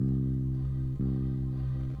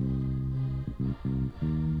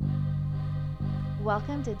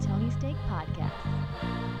Welcome to Tony Steak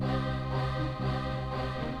Podcast.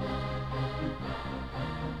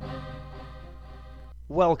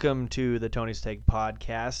 Welcome to the Tony Steak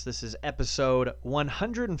Podcast. This is episode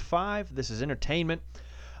 105. This is entertainment.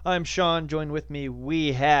 I'm Sean. Joined with me,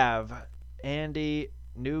 we have Andy,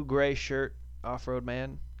 new gray shirt, off-road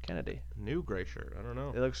man, Kennedy. New gray shirt. I don't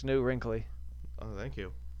know. It looks new, wrinkly. Oh, thank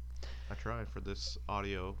you. I tried for this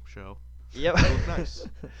audio show. Yep. It looked nice.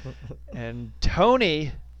 And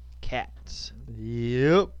Tony Katz.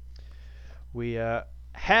 Yep. We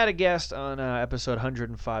had a guest on episode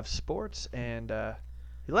 105 Sports, and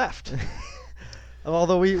he left.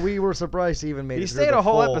 Although we were surprised he even made He it through stayed the a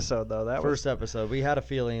whole full episode, though. That first episode. We had a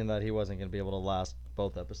feeling that he wasn't going to be able to last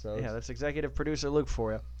both episodes. Yeah, that's executive producer Luke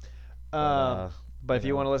for you. But But if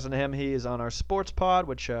you want to listen to him, he is on our Sports Pod,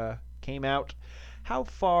 which came out. How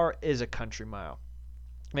far is a country mile?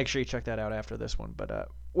 Make sure you check that out after this one. But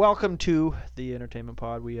welcome to the Entertainment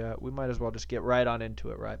Pod. We might as well just get right on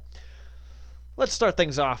into it, right? Let's start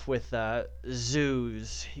things off with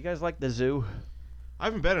zoos. You guys like the zoo? I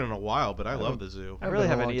haven't been in a while, but I love the zoo. I really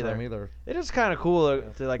haven't either. It is kind of cool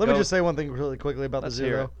to like. Let me just say one thing really quickly about the Let's zoo,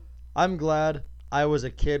 hear though. it. I'm glad I was a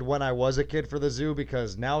kid when I was a kid for the zoo,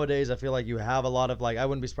 because nowadays I feel like you have a lot of, like, I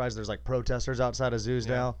wouldn't be surprised if there's like protesters outside of zoos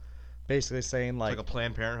Yeah. now, basically saying It's like like a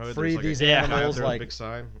Planned Parenthood. free There's like these a guy animals, up there with a like big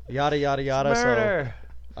sign. yada yada yada. So Murder.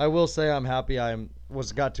 I will say I'm happy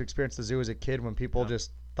got to experience the zoo as a kid when people Yeah.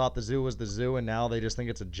 just thought the zoo was the zoo, and now they just think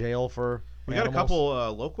it's a jail for We got a animals.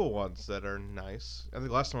 couple local ones that are nice. I think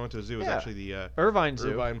the last time I went to a zoo was Yeah. actually the Irvine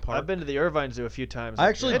Zoo. Irvine Park. I've been to the Irvine Zoo a few times. I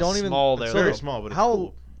actually It's don't even- small It's there. very though. small, but it's How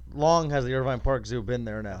cool. long has the Irvine Park Zoo been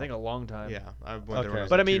there now? I think a long time. Yeah, I went there Okay. when I was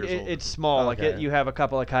But I like 2 mean, years old. it's small. Like Okay. you have a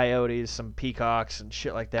couple of coyotes, some peacocks, and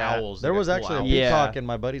shit like that. owls. There They was got cool actually a owls. Yeah. peacock in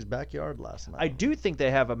my buddy's backyard last night. I do think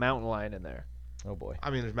they have a mountain lion in there. Oh boy. I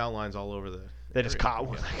mean, there's mountain lions all over the. They just area. caught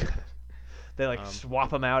one. Yeah. They like swap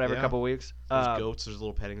them out every yeah. couple of weeks. There's goats. There's a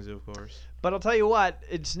little petting zoo, of course. But I'll tell you what,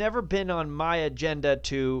 it's never been on my agenda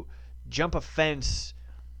to jump a fence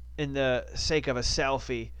in the sake of a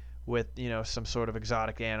selfie with, some sort of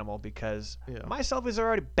exotic animal, because Yeah. my selfies are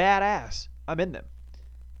already badass. I'm in them.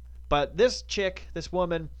 But this chick, this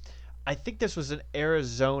woman, I think this was in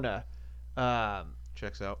Arizona.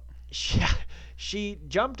 Checks out. She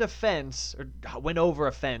jumped a fence, or went over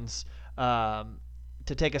a fence,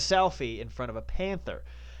 to take a selfie in front of a panther.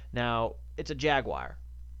 Now, it's a jaguar,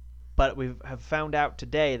 but we have found out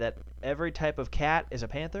today that every type of cat is a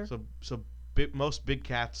panther. So most big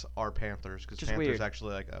cats are panthers, because Just panther's weird.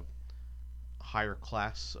 actually like a higher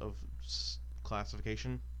class of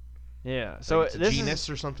classification. Yeah. So Like it's a this genus is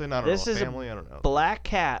or something. I don't this know. A is a family. I don't know. black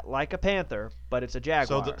cat like a panther, but it's a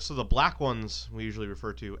jaguar. So the black ones we usually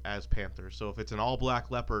refer to as panthers. So if it's an all black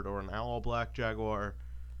leopard or an all black jaguar,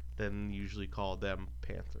 then you usually call them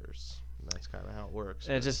panthers. And that's kind of how it works.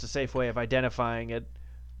 And it's just a safe way of identifying it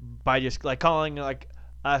by just like calling like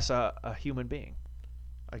us a human being.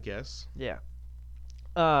 I guess. Yeah.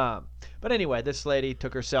 But anyway, this lady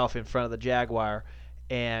took herself in front of the jaguar,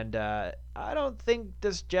 and I don't think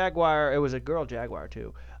this jaguar, it was a girl jaguar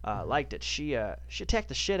too, liked it. She attacked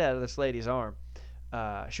the shit out of this lady's arm.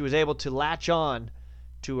 She was able to latch on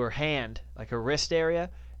to her hand, like her wrist area,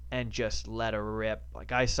 and just let her rip.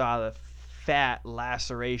 Like I saw the fat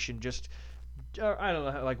laceration just, I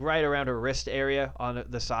don't know, like right around her wrist area on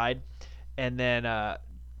the side, and then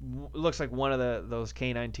looks like one of those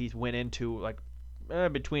canine teeth went into like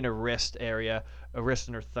between her wrist area, a wrist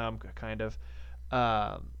and her thumb, kind of.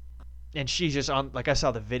 And she's just on, like I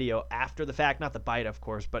saw the video after the fact, not the bite, of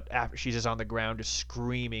course, but after she's just on the ground, just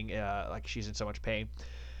screaming like she's in so much pain.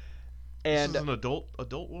 And This is an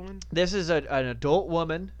adult woman. this is an adult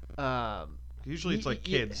woman. Usually it's like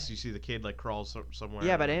y- kids. You see the kid like crawls somewhere.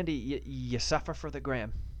 Yeah, but Andy, you suffer for the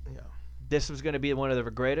gram. Yeah. This was going to be one of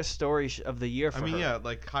the greatest stories of the year for I mean, her. yeah,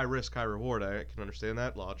 like high risk, high reward. I can understand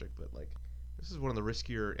that logic, but like, this is one of the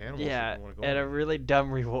riskier animals. Yeah, you want to go and a on. really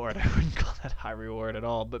dumb reward. I wouldn't call that high reward at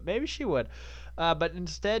all, but maybe she would. But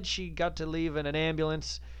instead, she got to leave in an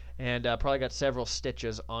ambulance and probably got several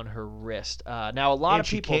stitches on her wrist. Now, a lot And of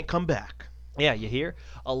she people can't come back. Yeah, you hear?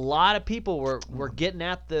 A lot of people were getting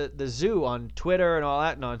at the zoo on Twitter and all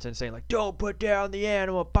that nonsense, saying like, "Don't put down the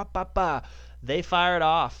animal." Ba ba ba. They fired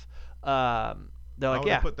off. They're Why like, would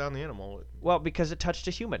 "Yeah, they put down the animal? well, because it touched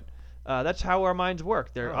a human." That's how our minds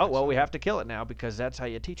work. They're, Oh, oh, well, we excellent. have to kill it now because that's how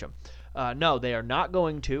you teach them. No, they are not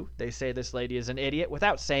going to. They say this lady is an idiot.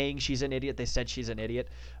 Without saying she's an idiot, they said she's an idiot.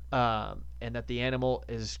 And that the animal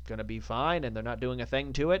is going to be fine and they're not doing a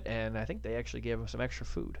thing to it. And I think they actually gave him some extra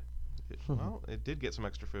food. Well, it did get some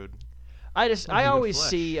extra food. I Human always flesh.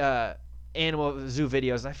 see animal zoo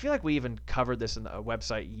videos, and I feel like we even covered this in the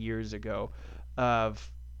website years ago,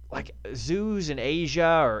 of like zoos in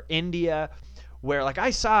Asia or India, where like I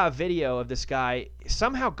saw a video of this guy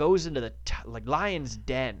somehow goes into the like lion's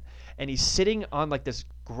den, and he's sitting on like this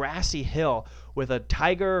grassy hill with a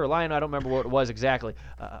tiger or lion, I don't remember what it was exactly,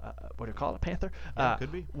 what do you call it, a panther? Yeah,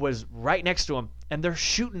 could be. Was right next to him, and they're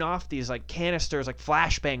shooting off these like canisters, like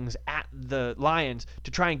flashbangs at the lions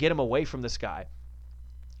to try and get him away from this guy.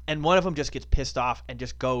 And one of them just gets pissed off and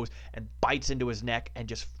just goes and bites into his neck and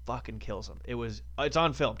just fucking kills him. It's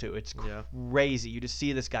on film too. It's Yeah. crazy. You just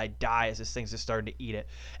see this guy die as this thing's just starting to eat it,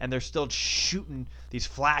 and they're still shooting these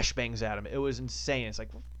flashbangs at him. It was insane. It's like,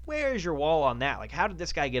 where's your wall on that? Like, how did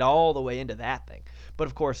this guy get all the way into that thing? But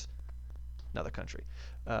of course, another country.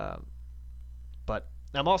 But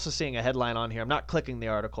I'm also seeing a headline on here. I'm not clicking the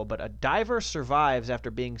article, but a diver survives after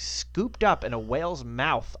being scooped up in a whale's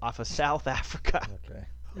mouth off of South Africa. Okay.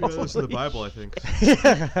 Yeah, that's in the Bible, I think.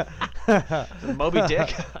 Moby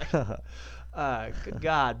Dick. Good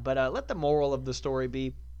God. But let the moral of the story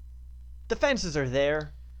be, the fences are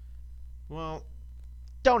there. Well,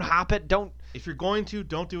 Don't hop it. Don't. if you're going to,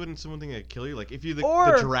 don't do it in something that kill you. Like if you the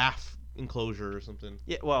Or- giraffe enclosure or something.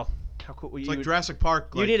 Yeah. Well, how cool. It's like Jurassic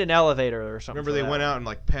Park. You Like, need an elevator or something. remember for they that. went out and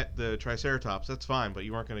like pet the Triceratops. That's fine, but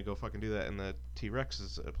you weren't gonna go fucking do that in the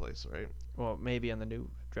T-Rex's place, right? Well, maybe in the new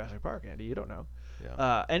Jurassic Park, Andy. You don't know.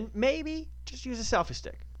 Yeah. And maybe just use a selfie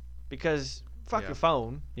stick, because fuck Yeah. your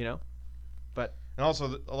phone, you know. And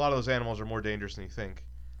also, a lot of those animals are more dangerous than you think.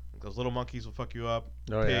 Like those little monkeys will fuck you up.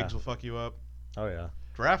 Oh, Pigs yeah. will fuck you up. Oh, yeah.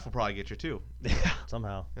 Giraffe will probably get you too.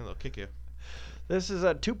 Somehow. And they'll kick you. This is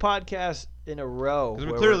 2 podcasts in a row.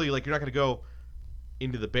 Because where clearly, like, you're not gonna go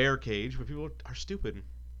into the bear cage, but people are stupid.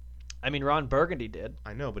 I mean, Ron Burgundy did.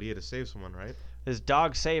 I know, but he had to save someone, right? His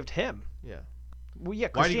dog saved him. Yeah. Well, yeah,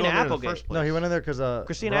 Why did he Christina go in there in the Applegate. first place? No, he went in there because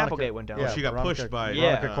Christina Veronica, Applegate went down. Yeah, Oh, she got Veronica, pushed by.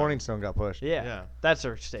 Yeah. Veronica Corningstone got pushed. Yeah, Yeah. that's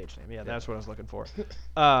her stage name. Yeah, that's what I was looking for.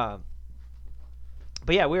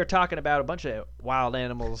 But yeah, we were talking about a bunch of wild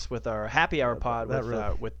animals with our happy hour pod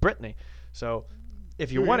with Brittany. So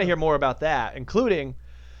if you want to hear more about that, including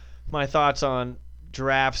my thoughts on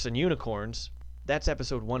giraffes and unicorns, that's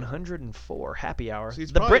episode 104, Happy Hour, See,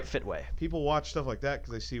 it's the probably- Britfit way. People watch stuff like that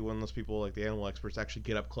because they see when those people, like the animal experts, actually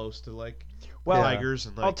get up close to like Well, tigers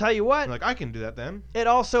and like, I'll tell you what, and, like I can do that then. it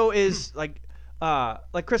also is like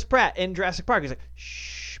Chris Pratt in Jurassic Park. He's like,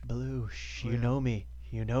 shh, Blue, shh, you know me.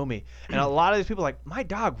 You know me. And a lot of these people are like, my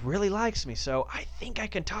dog really likes me, so I think I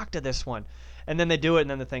can talk to this one. And then they do it, and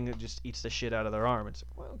then the thing just eats the shit out of their arm. It's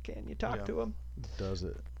like, well, can you talk Yeah. to him? Does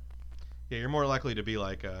it? Yeah, you're more likely to be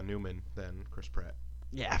like Newman than Chris Pratt.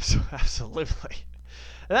 Yeah, absolutely.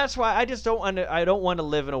 And that's why I just don't want to. I don't want to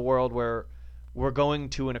live in a world where we're going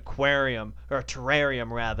to an aquarium or a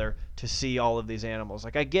terrarium rather to see all of these animals.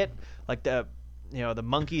 Like I get, like the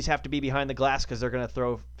monkeys have to be behind the glass because they're gonna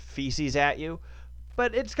throw feces at you.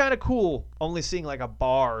 But it's kind of cool only seeing like the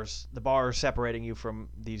bars separating you from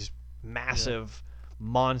these massive,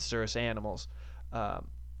 monstrous animals.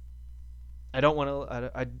 I don't want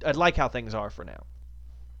to. I'd like how things are for now.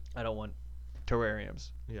 I don't want terrariums,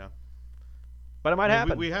 Yeah. but it might I mean,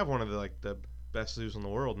 happen. We have one of the best zoos in the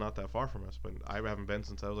world, not that far from us, but I haven't been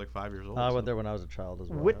since I was like 5 years old. I so- went there when I was a child as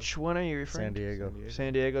well. Which one are you referring San to? Diego.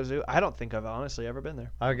 San Diego Zoo. I don't think I've honestly ever been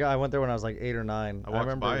there. I went there when I was like 8 or 9. I walked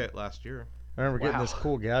remember, by it last year. I remember getting this Wow.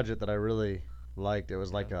 cool gadget that I really liked. It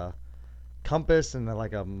was like a compass and then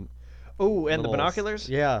like a Oh, and the little- binoculars?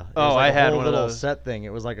 Yeah. It Oh, was like I a had whole one of little those. set thing.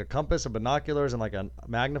 It was like a compass, a binoculars, and like a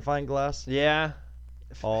magnifying glass, Yeah.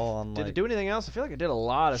 all on Did like. it do anything else? I feel like it did a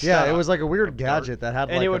lot of Yeah, stuff. it was like a weird A dart. gadget that had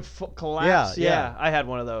And like it a- would collapse. Yeah, yeah. I had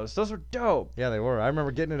one of those. Those were dope. Yeah, they were. I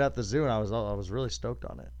remember getting it at the zoo, and I was really stoked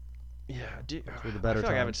on it. Yeah, dude. were the I better feel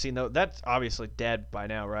like I haven't times. seen those. That's obviously dead by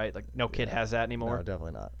now, right? Like no kid has that anymore. No,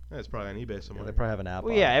 definitely not. Yeah, it's probably on eBay Yeah, somewhere. they probably have an app.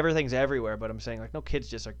 Well, on yeah, it. everything's everywhere, but I'm saying like no kids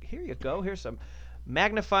just like here you go, here's some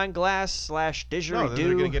magnifying glass / no, then they're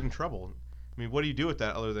didgeridoo. gonna get in trouble. I mean, what do you do with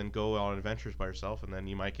that other than go on adventures by yourself and then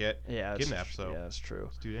you might get Yeah, that's kidnapped? So yeah, that's true.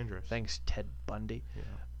 it's too dangerous. Thanks, Ted Bundy.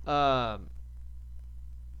 Yeah.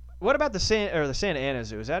 What about the Santa Ana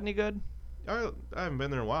Zoo? Is that any good? I haven't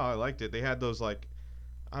been there in a while. I liked it. They had those like,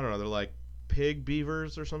 I don't know, they're like pig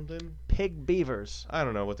beavers or something. Pig beavers. I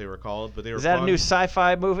don't know what they were called, but they were. Is that a fun. new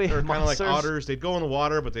sci-fi movie? They were kind of like Monsters? otters. They'd go in the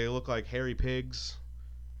water, but they look like hairy pigs.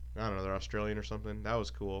 I don't know. They're Australian or something. That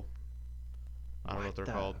was cool. I don't know what they're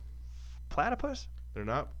the- called. Platypus? They're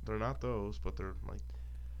not those, but they're like,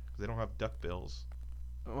 they don't have duck bills.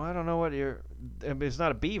 Well, I don't know what you're. I mean, it's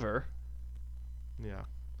not a beaver. Yeah,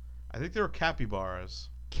 I think they were capybaras.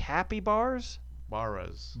 Capybars?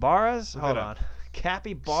 Baras. Barras? Look Hold it on. up.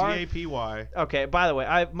 Capybara. CAPY. Okay. By the way,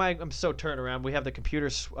 I'm so turned around. We have the computer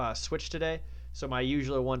switched today, so my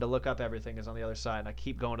usual one to look up everything is on the other side, and I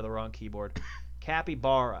keep going to the wrong keyboard.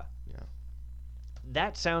 Capybara. Yeah.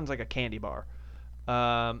 That sounds like a candy bar.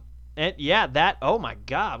 And yeah, that. Oh my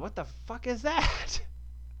God, what the fuck is that?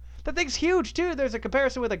 That thing's huge too. There's a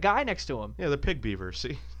comparison with a guy next to him. Yeah, the pig beaver.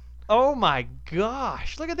 See. Oh my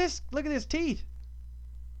gosh, look at this. Look at his teeth.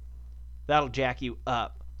 That'll jack you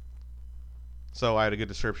up. So I had a good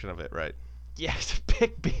description of it, right? Yeah, it's a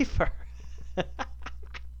big beaver.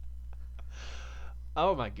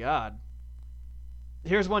 Oh my God.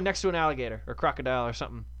 Here's one next to an alligator or crocodile or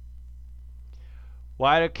something.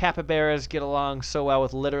 Why do capybaras get along so well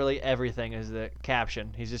with literally everything is the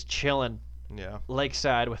caption. He's just chilling Yeah.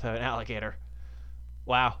 lakeside with an alligator.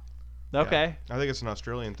 Wow. Okay. Yeah. I think it's an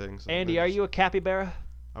Australian thing. So Andy, are you a capybara?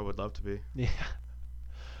 I would love to be. Yeah.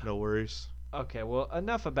 No worries. Okay, well,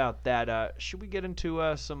 enough about that. Should we get into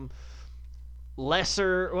some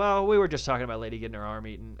lesser... Well, we were just talking about Lady getting her arm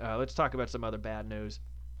eaten. Let's talk about some other bad news.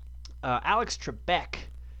 Alex Trebek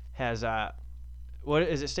has... what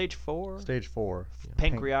is it, stage 4? Stage 4.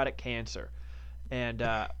 Pancreatic cancer. And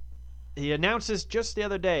he announces just the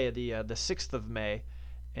other day, the 6th of May.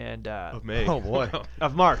 And Of May. Oh, boy.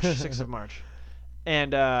 of March, 6th of March.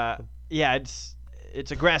 And yeah,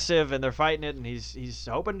 it's aggressive, and they're fighting it, and he's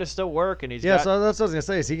hoping to still work, and he's Yeah, got, so that's what I was gonna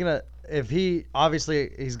say. Is he gonna? If he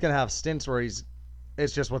obviously he's gonna have stints where it's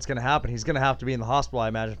just what's gonna happen. He's gonna have to be in the hospital, I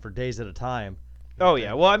imagine, for days at a time. Oh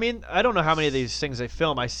yeah. Well, I mean, I don't know how many of these things they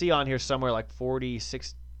film. I see on here somewhere like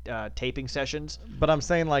 46 taping sessions. But I'm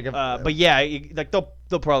saying like, if, But yeah, like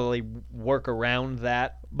they'll probably work around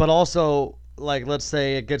that. but also like, let's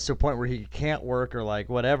say it gets to a point where he can't work or like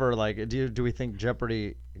whatever. Like, do we think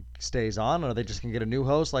Jeopardy stays on, or are they just gonna get a new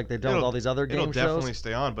host like they've done with all these other It'll game definitely shows?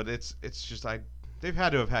 stay on, but it's just they've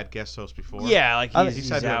had to have had guest hosts before. Yeah, like I he's, think he's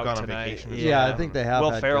had to have out gone on tonight. vacation or Yeah, I something. think they have.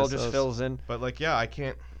 Will had Ferrell guest just hosts. fills in. But like, yeah, I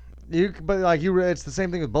can't. But like it's the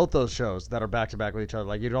same thing with both those shows that are back to back with each other.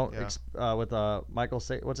 Like you don't Yeah. with Michael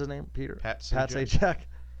what's his name? Peter. Pat Pat Sajak. Sajak.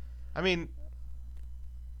 I mean,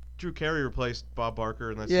 Drew Carey replaced Bob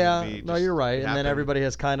Barker, and that's Yeah, no, you're right. And then happened. everybody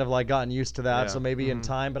has kind of like gotten used to that, Yeah. so maybe in Mhm.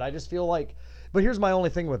 time. But I just feel like, but here's my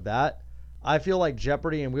only thing with that. I feel like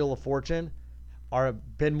Jeopardy and Wheel of Fortune are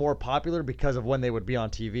been more popular because of when they would be on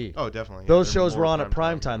TV. Oh, definitely. Those They're shows were more on at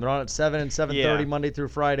prime time. They're on at 7 and 7:30 Yeah. Monday through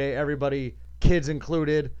Friday. Everybody, kids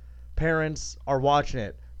included, parents are watching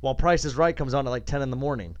it. While Price is Right comes on at like 10 in the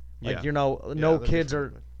morning. Like Yeah. you know, Yeah, no they're kids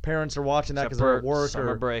different, or but- parents are watching that Except because they're at for work summer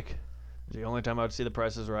or break. It's the only time I would see The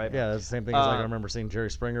Price is Right. yeah, that's the same thing as like I Uh, remember seeing Jerry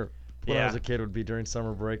Springer when I yeah. was a kid would be during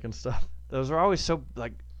summer break and stuff. Those are always so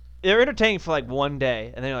like they're entertaining for like one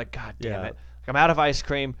day, and then you're like, God damn Yeah. it! Like, I'm out of ice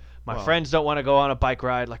cream. My Well- friends don't want to go on a bike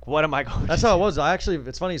ride. Like, what am I going? That's to how it do? was. I actually,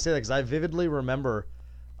 it's funny you say that because I vividly remember,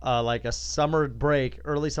 like a summer break,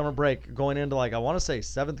 early summer break, going into like I want to say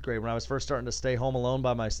 7th grade when I was first starting to stay home alone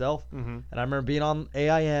by myself, Mhm. and I remember being on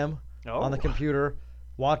AIM on the Oh. computer,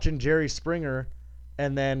 watching Jerry Springer,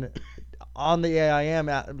 and then on the AIM,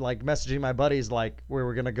 like messaging my buddies like we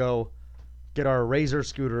were gonna go get our Razor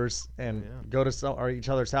scooters and Yeah. go to some or each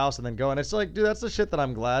other's house and then go. And it's like, dude, that's the shit that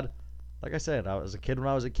I'm glad. Like I said, I was a kid when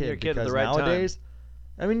I was a kid. You're a kid at the because right time. nowadays,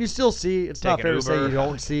 I mean, you still see. It's not Take an fair to say you Uber.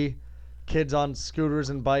 don't see kids on scooters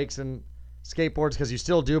and bikes and skateboards because you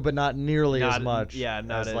still do, but not nearly as Not- much. yeah,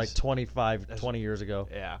 not as like as- 20 years ago,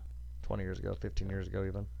 Yeah. 20 years ago, 15 years ago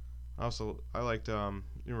even. I liked you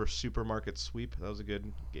remember Supermarket Sweep? That was a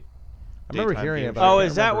good. I remember daytime hearing game about show. Oh, I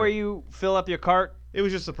is that remember. where you fill up your cart? It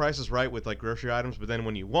was just the Price is Right with like grocery items, but then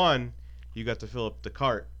when you won, you got to fill up the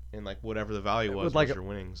cart and like whatever the value was With, like, was your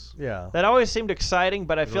winnings. Yeah. That always seemed exciting,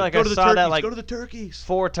 but I feel like go I to the saw turkeys, that like go to the turkeys.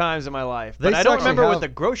 4 times in my life. They But I don't actually remember with have- the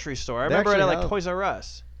grocery store. I they remember it at actually like have- Toys R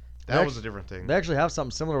Us. That They was a different thing. They actually have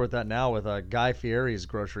something similar with that now with Guy Fieri's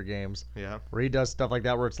grocery games, Yeah, where he does stuff like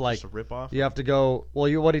that, where it's like just a ripoff. you have to go. Well,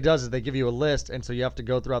 what he does is they give you a list, and so you have to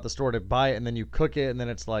go throughout the store to buy it, and then you cook it, and then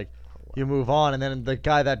it's like you move on, and then the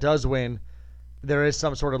guy that does win, there is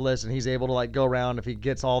some sort of list, and he's able to like go around if he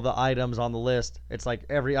gets all the items on the list. It's like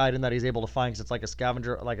every item that he's able to find, 'cause it's like a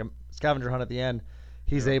scavenger hunt at the end.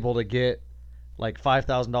 He's Yeah. able to get like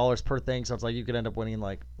 $5,000 per thing, so it's like you could end up winning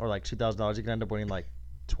like or like $2,000. You could end up winning like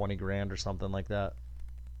 20 grand or something like that.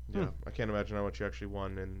 Yeah, I can't imagine how much you actually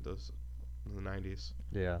won in the 90s.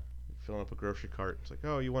 Yeah. Filling up a grocery cart. It's like,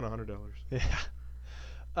 oh, you won $100.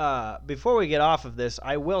 Yeah. Before we get off of this,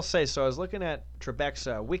 I will say, so I was looking at Trebek's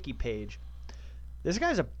wiki page. This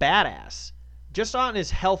guy's a badass. just on his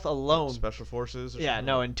health alone. Special forces. Or Yeah, something?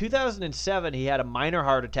 no. In 2007, he had a minor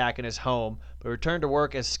heart attack in his home, but returned to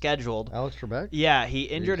work as scheduled. Alex Trebek? Yeah, he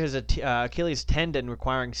injured his Achilles tendon,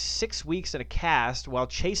 requiring 6 weeks in a cast while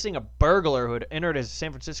chasing a burglar who had entered his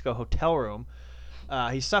San Francisco hotel room.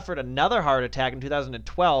 He suffered another heart attack in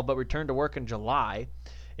 2012, but returned to work in July.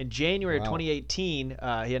 In January of 2018,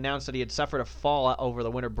 he announced that he had suffered a fall over the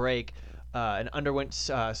winter break and underwent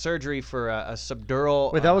surgery for a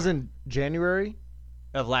subdural. Wait, that was in January?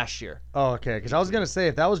 Of last year. Oh, okay. Because I was going to say,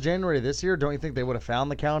 if that was January this year, don't you think they would have found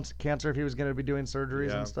the cancer if he was going to be doing surgeries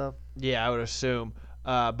Yeah. and stuff? Yeah, I would assume.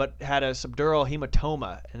 But had a subdural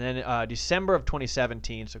hematoma. And then December of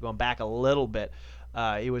 2017, so going back a little bit,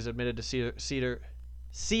 he was admitted to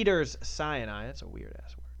Cedars Sinai. That's a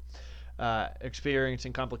weird-ass word.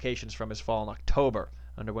 Experiencing complications from his fall in October.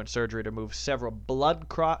 Underwent surgery to remove several blood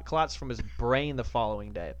clots from his brain the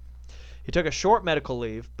following day. He took a short medical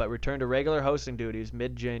leave, but returned to regular hosting duties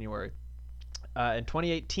mid-January. In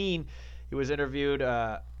 2018, he was interviewed,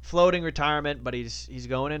 floating retirement, but he's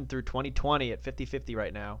going in through 2020 at 50-50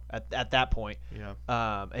 right now. At that point,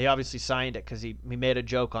 Yeah. he obviously signed it because he made a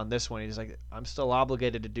joke on this one. He's like, I'm still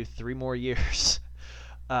obligated to do 3 more years.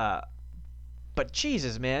 But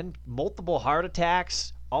Jesus, man, multiple heart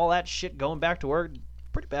attacks, all that shit, going back to work,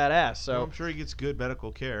 pretty badass. So I'm sure he gets good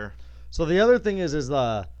medical care. So the other thing is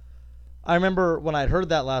I remember when I'd heard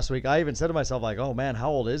that last week, I even said to myself, like, oh, man, how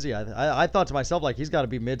old is he? I thought to myself, like, he's got to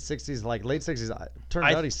be mid-60s, like late 60s.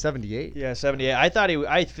 Turns out he's 78. yeah, 78. I thought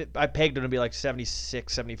I pegged him to be like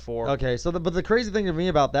 76, 74. Okay, so but the crazy thing to me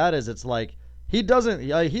about that is it's like he doesn't.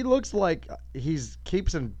 He looks like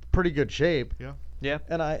keeps in pretty good shape. Yeah. Yeah.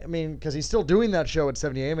 And I mean, because he's still doing that show at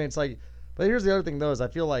 78. I mean, it's like, but here's the other thing though: is I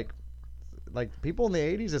feel like people in the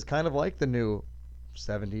 80s is kind of like the new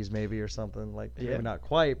 70s maybe or something. Like Yeah. maybe not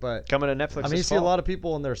quite, but Coming to Netflix. I mean, you this see a fall. lot of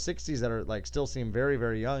people in their 60s that are like still seem very,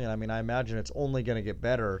 very young, and I mean, I imagine it's only going to get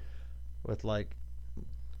better with like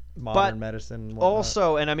modern medicine. And whatnot.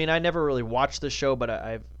 Also, and I mean, I never really watched the show, but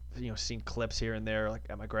I've seen clips here and there, like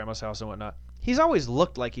at my grandma's house and whatnot. He's always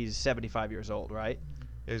looked like he's 75 years old, right?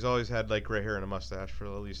 He's always had like gray hair and a mustache for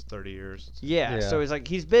at least 30 years. Yeah. Yeah. So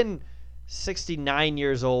he's been 69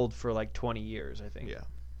 years old for like 20 years, I think.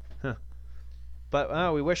 Yeah.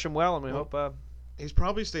 But we wish him well, and we Well, hope. He's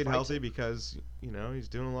probably stayed Fights healthy because, he's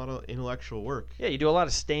doing a lot of intellectual work. Yeah, you do a lot of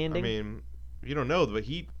I standing. mean, you don't know, but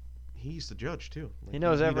he's the judge too. Like, He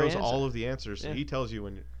knows every He knows answer. all of the answers. So Yeah. he tells you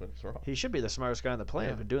when it's wrong. He should be the smartest guy on the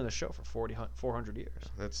planet. Yeah. Been doing the show for 400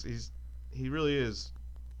 years. He really is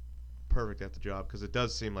perfect at the job because it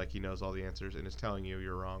does seem like he knows all the answers and is telling you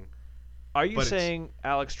you're wrong. Are you But it's- saying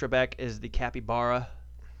Alex Trebek is the capybara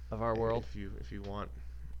of our world? If you want.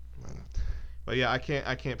 But yeah, I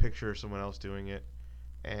can't picture someone else doing it,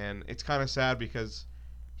 and it's kind of sad because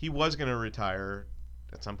he was gonna retire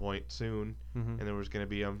at some point soon, Mm-hmm. and there was gonna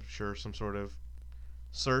be, I'm sure, some sort of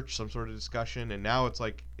search, some sort of discussion, and now it's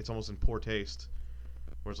like it's almost in poor taste.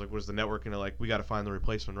 Where it's like, what is the network gonna like? We got to find the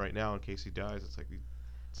replacement right now in case he dies. It's like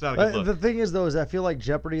it's not a good But look. the thing is, though, is I feel like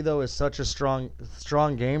Jeopardy though is such a strong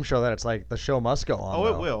game show that it's like the show must go on. Oh,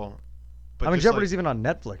 it though. will. But I mean, just, like, Jeopardy's even on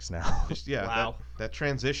Netflix now. Just yeah, Wow. that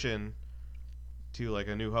transition to like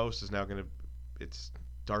a new host is now gonna it's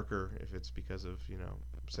darker if it's because of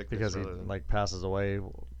sickness because he rather than, like passes away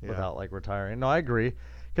Yeah. without like retiring. No, I agree.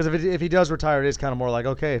 Because if he does retire, it is kind of more like,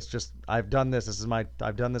 okay, it's just I've done this.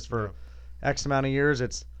 I've done this for X amount of years.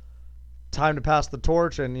 It's time to pass the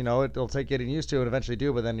torch, and it'll take getting used to, and eventually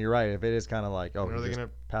do. But then you're right. If it is kind of like, oh, And he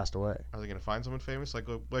just passed away. are they gonna find someone famous like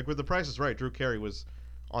with The Price is Right? Drew Carey was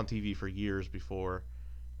on TV for years before,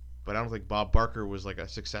 but I don't think Bob Barker was like a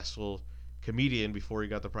successful comedian before he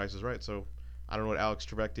got The Price is Right. So I don't know what Alex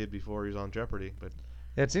Trebek did before he was on Jeopardy, but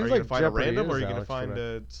It are seems you like gonna find Jeopardy a random or are is you gonna Alex find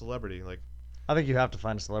Trebek. a celebrity like I think you have to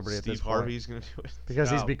find a celebrity at Steve this point. Harvey's gonna do it? Because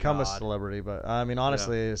he's Oh, become a God. celebrity. But I mean,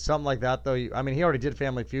 honestly, something like that though. I mean, he already did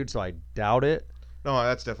Family Feud, so I doubt it. No,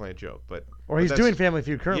 that's definitely a joke, but Or he's that's- doing Family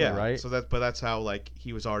Feud currently, yeah, right? So that's how like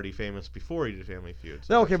he was already famous before he did Family Feud.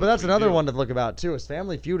 So No, okay, but that's what you another do. one to look about too. Is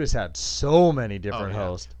Family Feud has had so many different yeah.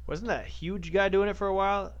 hosts. Wasn't that huge guy doing it for a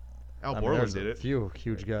while? Al I mean, Borland there's did a it. few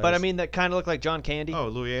huge guys. But I mean, that kind of looked like John Candy. Oh,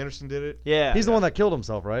 Louis Anderson did it. Yeah. he's the one that killed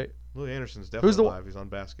himself, right? Louis Anderson's Who's definitely the- alive. He's on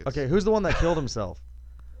Baskets. Okay, who's the one that killed himself?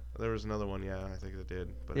 There was another one, yeah, I think that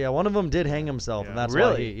did. But Yeah, one of them did hang himself, and Yeah. that's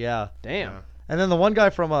Really? why yeah. Damn. yeah, And then the one guy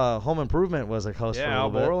from Home Improvement was a host for Yeah, a Al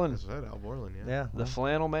little bit. Borland, that's right, Al Borland. Yeah. Yeah. the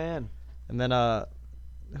flannel man. And then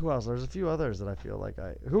who else? There's a few others that I feel like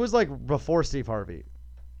who was like before Steve Harvey?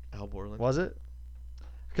 Al Borland. Was it?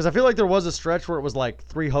 Because I feel like there was a stretch where it was like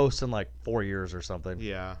 3 hosts in like 4 years or something.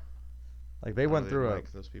 Yeah. Like they went through a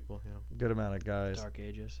like those people. Yeah. good amount of guys. Dark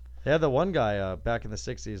Ages. They had the one guy back in the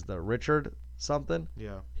 '60s, the Richard something.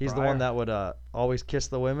 Yeah. He's the Pryor? one that would always kiss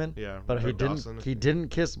the women. Yeah. But he Richard didn't. Dawson. He didn't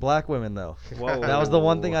kiss black women though. Whoa. That was the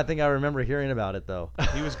one thing I think I remember hearing about it though.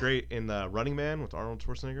 He was great in Running Man with Arnold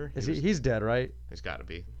Schwarzenegger. He's dead, right? He's got to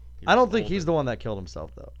be. I don't think he's the one that killed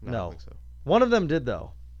himself though. I No. don't think so. One of them did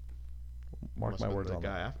though. Mark Must my have been words the on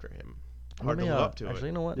guy that. after him. Let Hard to me, live up to actually, it.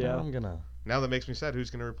 you know what? Yeah. Now I'm gonna. Now that makes me sad. Who's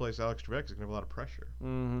going to replace Alex Trebek? He's going to have a lot of pressure.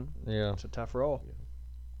 Mm-hmm. Yeah. It's a tough role.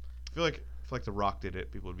 I feel like The Rock did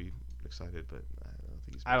it. People would be excited, but I don't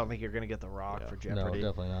think he's. I don't think you're gonna get The Rock Yeah. for No, Jeopardy.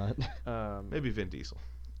 definitely not. Maybe Vin Diesel.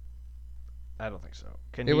 I don't think so.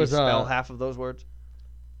 Can It he was, spell half of those words?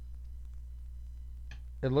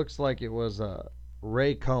 It looks like it was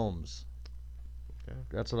Ray Combs. Okay.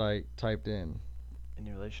 That's what I typed in. In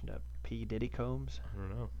relation to P. Diddy Combs? I don't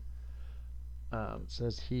know. It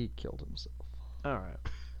says he killed himself. All right.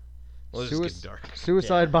 Well, it's just getting dark.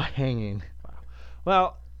 Suicide by hanging.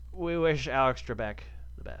 Well, we wish Alex Trebek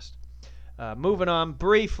the best. Moving on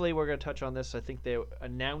briefly, we're going to touch on this. I think they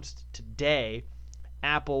announced today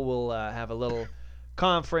Apple will have a little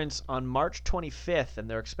conference on March 25th, and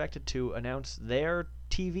they're expected to announce their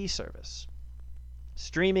TV service,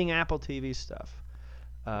 streaming Apple TV stuff.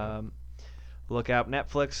 Look out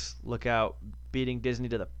Netflix. Look out beating Disney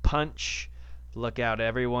to the punch. Look out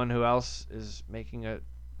everyone who else is making a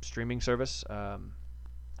streaming service.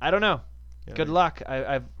 I don't know. Yeah, Good luck.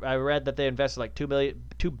 I read that they invested like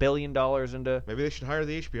 $2 billion into. Maybe they should hire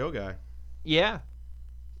the HBO guy. Yeah.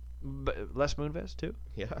 Les Moonves too.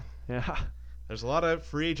 Yeah. Yeah. There's a lot of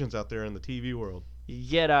free agents out there in the TV world. You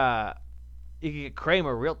get you can get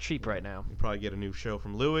Kramer real cheap right now. You probably get a new show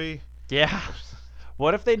from Louis. Yeah.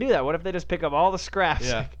 What if they do that? What if they just pick up all the scraps?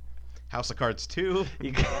 Yeah. House of Cards 2.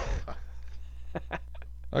 You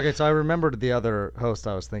Okay, so I remembered the other host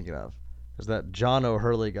I was thinking of. Is that John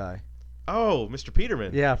O'Hurley guy? Oh, Mr.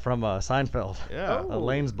 Peterman. Yeah, from Seinfeld. Yeah. Oh.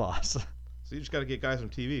 Elaine's boss. So you just got to get guys from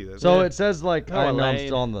TV. So it says, like, Oh, I know I'm Elaine.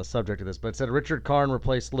 still on the subject of this, but it said Richard Karn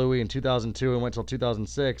replaced Louis in 2002 and went till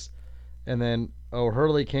 2006. And then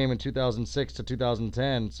O'Hurley came in 2006 to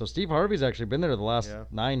 2010. So Steve Harvey's actually been there the last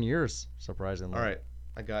 9 years, surprisingly. All right.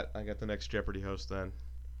 I got the next Jeopardy host then.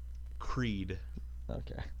 Creed.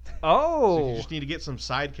 Okay. So Oh, you just need to get some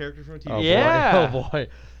side character from a TV. Oh, Yeah. Boy. Oh, boy.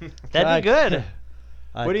 that'd be good.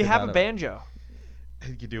 I Would he could have not a banjo?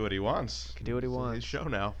 He can do what he wants. Can do what he It's wants. His show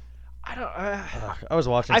now. I don't. I was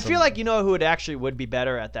watching I some- feel like who would be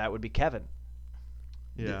better at that would be Kevin.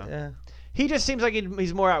 Yeah. Yeah. He just seems like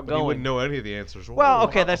he's more But he outgoing. wouldn't know any of the answers. Well,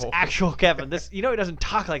 okay, that's Wow. actual Kevin. He doesn't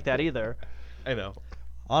talk like that either. I know.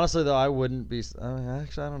 Honestly, though, I wouldn't be.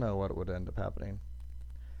 Actually, I don't know what would end up happening.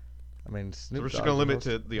 I mean, So Snoop we're just Dogg's going to limit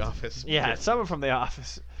the to The Office. Yeah, someone from The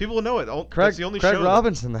Office. People will know it. Craig, That's the only Craig show.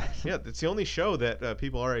 Robinson. Yeah, it's the only show that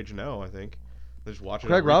people our age know, I think. They just watch it.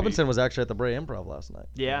 Craig on repeat. Robinson was actually at the Brea Improv last night.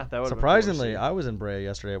 Yeah, that would. Surprisingly, I was in Brea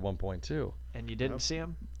yesterday at one point too. And you didn't see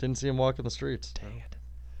him? Didn't see him walking the streets. Dang it.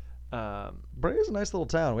 Brea is a nice little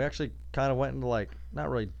town. We actually kind of went into like not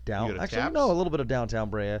really down. go to Actually, Taps? no, a little bit of downtown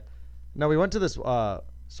Brea. No, we went to this.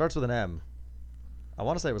 Starts with an M. I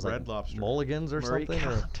want to say it was like Red Lobster. Mulligan's or Marie something. Or,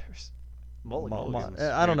 Callender's. Mulligan. Mulligan's.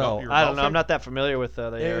 I don't know. You're I don't know. golfing? I'm not that familiar with the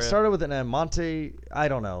area. it started with an M. Monte. I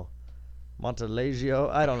don't know. Montelagio.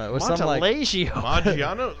 I don't know. It was something like. Montelagio.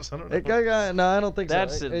 Maggiano's? I don't know. No, I don't think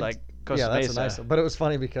That's so. in, like, Costa yeah, that's Mesa. a nice. But it was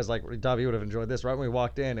funny because like Davi would have enjoyed this. Right when we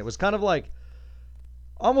walked in, it was kind of like,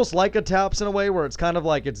 almost like a Taps in a way, where it's kind of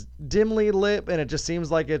like it's dimly lit and it just seems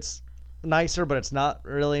like it's nicer, but it's not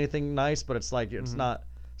really anything nice. But it's like it's not.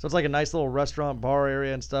 So it's like a nice little restaurant bar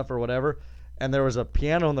area and stuff or whatever. And there was a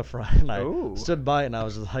piano in the front, and I Ooh. stood by it and I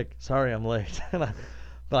was just like, "Sorry, I'm late."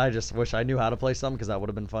 But I just wish I knew how to play something because that would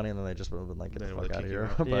have been funny, and then they just would have been like, "Get They the would've fuck out of kicked you here."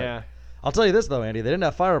 out. But Yeah. I'll tell you this though, Andy, they didn't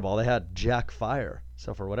have Fireball; they had Jack Fire.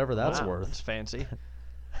 So for whatever that's Wow, worth, That's fancy.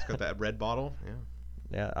 It's got that red bottle.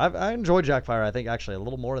 Yeah. yeah, I enjoy Jack Fire. I think actually a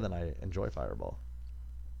little more than I enjoy Fireball.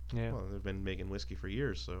 Yeah. Well, they've been making whiskey for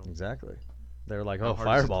years, so. Exactly. They were like, How "Oh, hard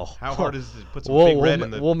is it- Fireball! How hard is it to put some We'll, big we'll, red ma-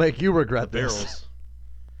 in the we'll make you regret this." barrels?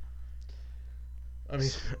 I mean,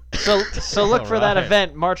 So look for that Alright.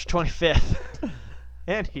 event March 25th.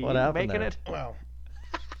 Andy, What you happened making there? it? wow.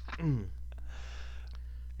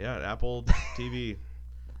 Yeah, Apple TV.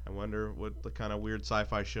 I wonder what the kind of weird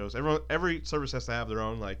sci-fi shows. Every service has to have their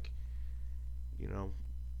own, like,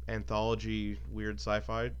 anthology weird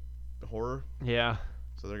sci-fi horror. Yeah.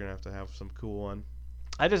 So they're gonna have to have some cool one.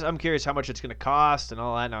 I'm curious how much it's gonna cost and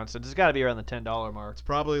all that nonsense. It's got to be around the $10 mark. It's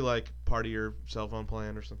probably like part of your cell phone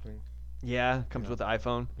plan or something. Yeah, comes Yeah. with the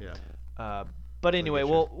iPhone. Yeah. But anyway,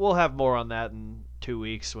 good we'll have more on that in 2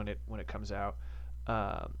 weeks when it comes out.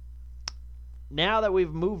 now that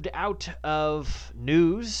we've moved out of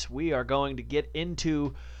news, we are going to get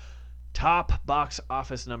into top box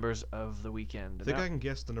office numbers of the weekend. I think Now, I can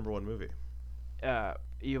guess the number one movie.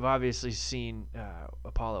 you've obviously seen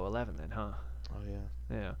Apollo 11 then, huh? Oh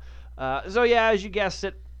yeah. Yeah. So yeah, as you guessed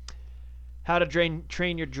it, How to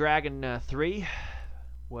Train Your Dragon 3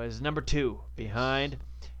 was number 2 behind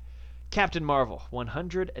Captain Marvel,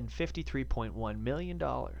 $153.1 million.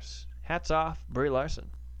 Hats off, Brie Larson.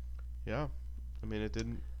 Yeah. I mean, it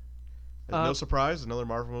didn't. Uh, No surprise, another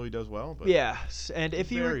Marvel movie does well. But Yes, and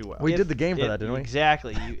if you very well. We if did the game for it- that, didn't we?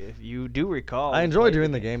 Exactly. If you do recall, I we enjoy played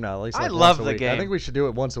doing the game now. At least I like love once a the week. game. I think we should do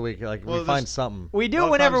it once a week. Like Well, we find there's- something. We A do lot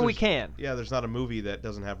of whenever times we there's- can. Yeah, there's not a movie that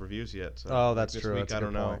doesn't have reviews yet. So Oh, like that's this true. Week, That's a I good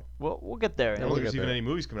don't know. point. We'll get there. I don't Andy. think there's get even there. any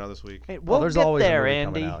movies coming out this week. Hey, Well, we'll there's get always there, a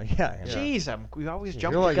movie Andy. coming out. Yeah, Andy. Jeez, we always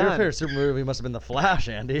jump You're the like, your gun. favorite super movie must have been The Flash,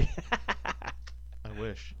 Andy. I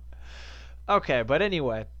wish. Okay, but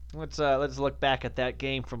anyway, let's look back at that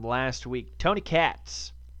game from last week. Tony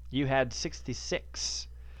Katz, you had 66.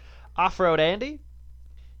 Off-road Andy,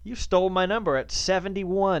 you stole my number at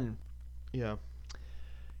 71. Yeah.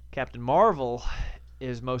 Captain Marvel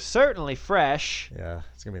is most certainly fresh, Yeah,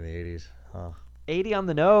 it's gonna be in the 80s. Huh. 80 on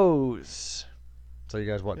the nose. So you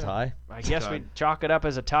guys what Yeah. tie? I guess Tied. we'd chalk it up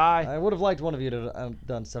as a tie. I would have liked one of you to have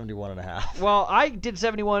done 71 and a half. Well, I did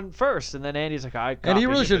 71 first, and then Andy's like, I And he copied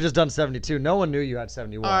really it. should have just done 72. No one knew you had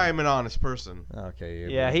 71. I'm an honest person. Okay.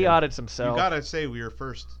 Yeah, he audits himself. You gotta say we were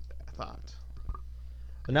first. I thought.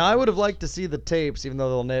 Now I would have liked to see the tapes, even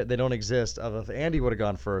though they don't exist. Of if Andy would have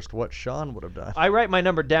gone first, what Sean would have done. I write my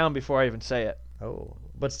number down before I even say it. Oh,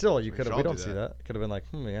 but still, you could have. should We all don't do see that. that. Could have been like,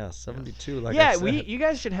 yeah, 72. Like I Yeah, said. you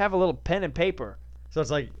guys should have a little pen and paper, So it's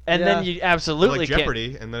like, and yeah. then you absolutely Like can't.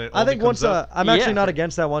 Jeopardy, and then it I all think becomes once up. I'm actually Yeah. not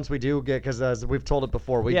against that once we do get, because as we've told it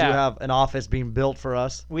before, we do Yeah. have an office being built for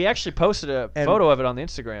us. We actually posted a And photo of it on the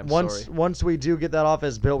Instagram story. Once we do get that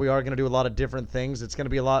office built, we are going to do a lot of different things. It's going to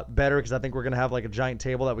be a lot better because I think we're going to have like a giant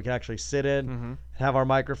table that we can actually sit in, Mhm. have our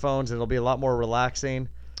microphones, and it'll be a lot more relaxing.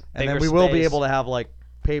 And Bigger then we will be space. able to have like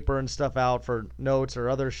paper and stuff out for notes or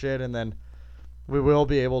other shit, and then we will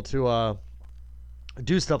be able to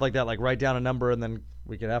do stuff like that, like write down a number, and then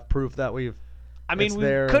we can have proof that we've. I mean, it's we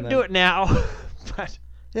there, could and do then- it now, but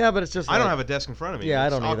Yeah, but it's just. I don't like- have a desk in front of me. Yeah, I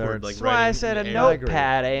It's don't either. awkward, It's- like That's why I writing said a in the air. I agree.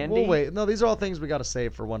 notepad, Andy. We'll wait. No, these are all things we got to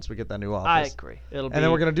save for once we get that new office. I agree. It'll be. And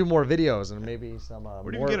then we're gonna do more videos and maybe some Where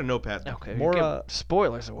do you more. get a notepad? Okay. more, Give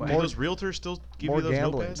spoilers away. Do those realtors still give more you those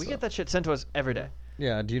gambling notepads? We get that shit sent to us every day.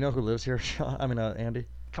 Yeah. Do you know who lives here, Sean? I mean, Andy.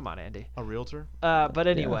 Come on, Andy. A realtor? But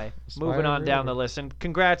anyway, moving Aspiring on down the realtor. list, and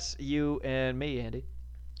congrats you and me, Andy.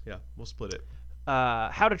 Yeah, we'll split it.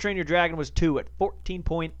 How to Train Your Dragon was 2 at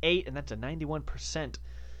 14.8, and that's a 91%.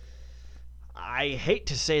 I hate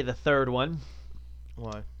to say the third one.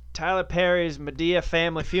 Why? Tyler Perry's Medea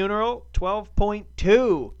Family Funeral,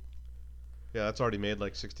 12.2. Yeah, that's already made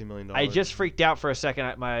like $60 million. I just freaked out for a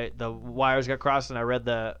second. The wires got crossed, and I read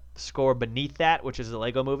the score beneath that, which is the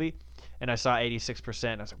Lego Movie, and I saw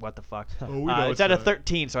 86%. I was like, what the fuck? Oh, we know It's at a not.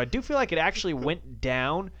 13, so I do feel like it actually went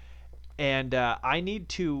down, and I need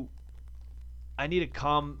to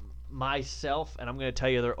calm myself, and I'm going to tell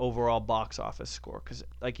you their overall box office score, because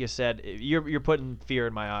like you said, you're putting fear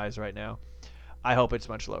in my eyes right now. I hope it's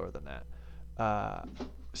much lower than that.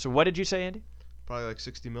 So what did you say, Andy? Probably like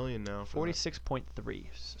 $60 million now. for that. 46.3.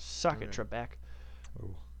 Suck it, Okay. Trebek.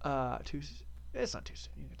 Ooh. It's not too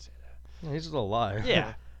soon. You can say that. He's still alive.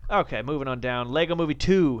 Yeah. Okay, moving on down. Lego Movie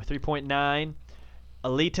 2, 3.9.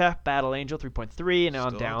 Alita, Battle Angel, 3.3. And on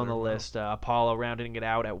Still down the there, wow. list, Apollo rounding it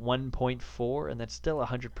out at 1.4. And that's still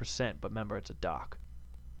 100%, but remember, it's a doc.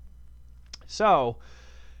 So,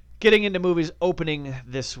 getting into movies opening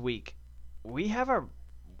this week. We have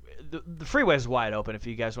the freeway is wide open if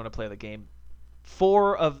you guys want to play the game.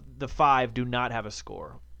 4 of the 5 do not have a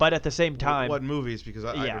score. But at the same time... What movies? Because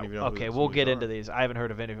I yeah, don't even know. okay, who we'll these get movies into these. I haven't heard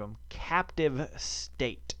of any of them. Captive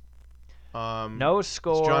State. are. No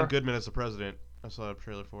score. It's John Goodman as the president. I saw a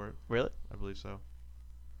trailer for it. Really? I believe so.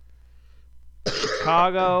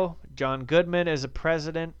 Chicago. John Goodman is a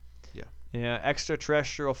president. Yeah. Yeah.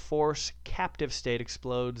 Extraterrestrial force. Captive state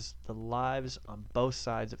explodes the lives on both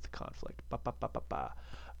sides of the conflict. Ba, ba, ba, ba,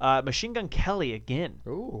 ba. Machine Gun Kelly again.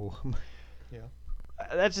 Ooh.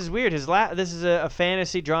 That's just weird. This is a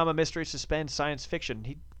fantasy, drama, mystery, suspense, science fiction.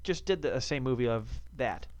 He just did the same movie of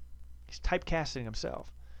that. He's typecasting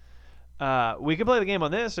himself. We could play the game on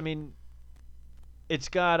this. I mean, it's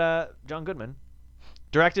got John Goodman,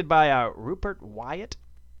 directed by Rupert Wyatt.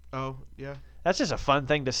 Oh, yeah. That's just a fun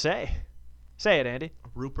thing to say. Say it, Andy.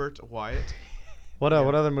 Rupert Wyatt. What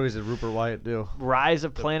other movies did Rupert Wyatt do? Rise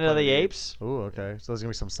of Planet of the Apes. Ooh, okay. So there's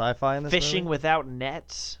gonna be some sci-fi in this. Fishing movie? Without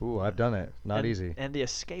Nets. Ooh, I've done it. Not and, easy. And The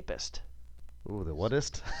Escapist. Ooh, the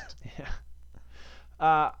whatist?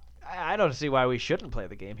 Yeah. I don't see why we shouldn't play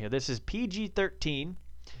the game here. This is PG-13,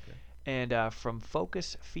 and from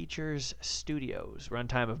Focus Features Studios.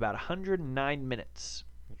 Runtime of about 109 minutes,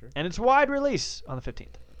 and it's wide release on the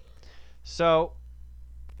 15th. So,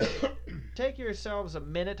 take yourselves a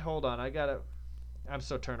minute. Hold on, I'm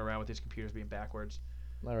so turned around with these computers being backwards.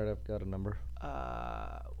 All right, I've got a number.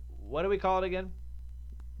 What do we call it again?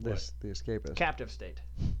 The Escapist. Captive State.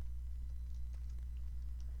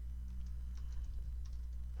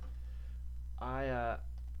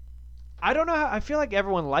 I don't know how. I feel like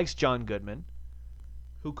everyone likes John Goodman,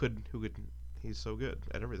 Who could? He's so good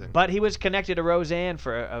at everything. but he was connected to Roseanne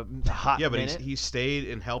for a hot yeah, but minute. he stayed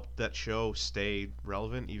and helped that show stay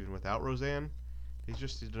relevant even without Roseanne.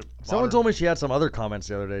 Someone told me she had some other comments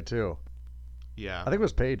the other day too. Yeah. I think it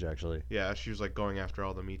was Paige actually. Yeah, she was like going after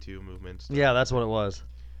all the Me Too movements. Yeah, that's what it was.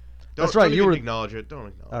 Don't, that's right. Don't You even were acknowledge it. Don't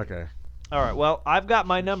acknowledge it. okay. All right. Well, I've got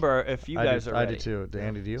my number. If you guys are I ready. do too.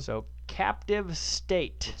 Andy, do you? So, Captive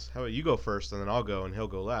State. How about you go first, and then I'll go, and he'll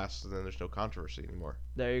go last, and then there's no controversy anymore.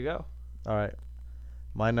 There you go. All right.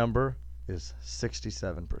 My number is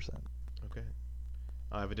 67%. Okay.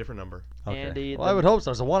 I have a different number. Okay. Andy, well, I would hope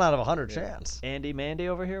so. It's a 1 out of 100 chance. Andy Mandy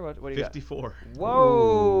over here. What do you got? 54.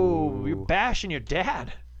 Whoa! Ooh. You're bashing your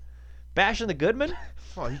dad. Bashing the Goodman?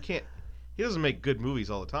 Well, he can't. He doesn't make good movies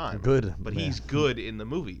all the time. Good, But man. he's good in the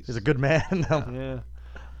movies. He's a good man. Yeah.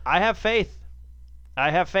 I have faith.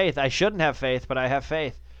 I shouldn't have faith, but I have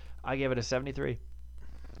faith. I give it a 73.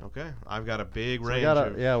 Okay. I've got a big So range.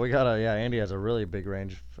 Andy has a really big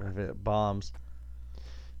range of bombs.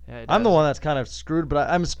 Yeah, it I'm the does. one that's kind of screwed, but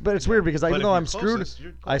but it's weird because But even if though you're I'm screwed, closest,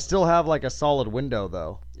 you're I still have like a solid window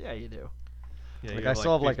though. Yeah, you do. Yeah, like, you I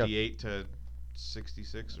still have, like, a- 58 to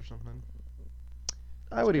 66 or something.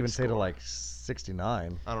 I would a even good say to score. like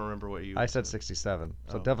 69. I don't remember what you. I said 67,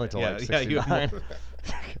 so Oh, definitely to okay. like Yeah, you have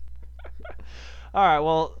 69. All right,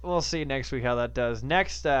 well, we'll see next week how that does.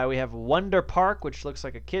 Next, we have Wonder Park, which looks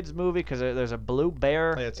like a kid's movie because there's a blue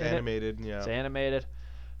bear. Yeah, it's in it. animated. Yeah. It's animated.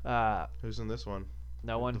 Who's in this one?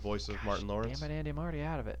 No one. The voice of Martin Lawrence. Damn it, Andy, I'm already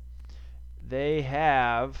out of it. They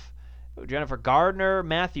have Jennifer Gardner,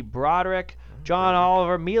 Matthew Broderick, John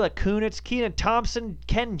Oliver, Mila Kunis, Kenan Thompson,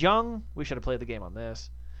 Ken Jeong. We should have played the game on this.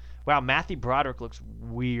 Wow, Matthew Broderick looks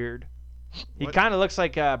weird. He What? kind of looks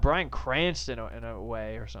like Bryan Cranston in a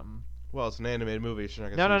way or something. Well, it's an animated movie. So you're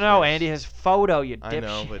not No, gonna no, see his no, face. Andy. His photo, you dipshit. I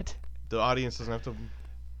know, but the audience doesn't have to worry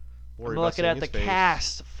I'm about looking seeing at the his face.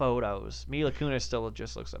 cast photos. Mila Kunis still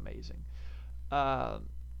just looks amazing.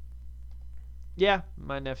 Yeah,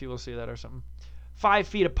 my nephew will see that or something. 5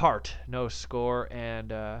 Feet Apart, no score,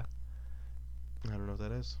 and I don't know what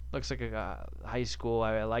that is. looks like a high school.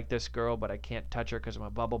 I like this girl, but I can't touch her because I'm a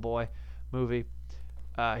Bubble Boy movie.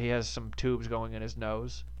 He has some tubes going in his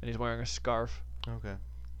nose, and he's wearing a scarf. Okay.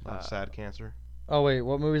 Sad cancer. Oh wait,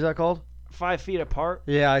 what movie is that called? 5 Feet Apart.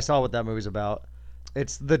 Yeah, I saw what that movie's about.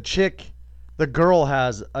 It's the chick, the girl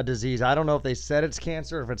has a disease. I don't know if they said it's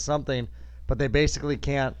cancer or if it's something, but they basically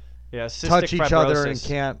can't Yeah, cystic touch each other and fibrosis.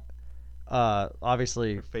 can't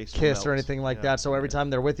obviously Her face kiss or melts. anything like Yeah. that. So every time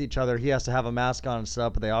they're with each other, he has to have a mask on and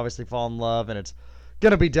stuff, but they obviously fall in love, and it's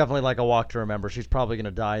gonna be definitely like a walk to remember. She's probably gonna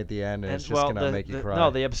die at the end, and it's just gonna make you cry. No,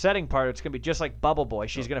 the upsetting part, it's going to be just like Bubble Boy.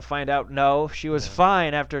 She's going to find out, no, she was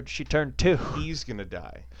fine after she turned 2. He's gonna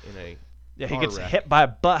die in a. Yeah, he car gets wreck. hit by a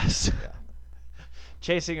bus. Yeah.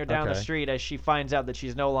 Chasing her down the Okay. street as she finds out that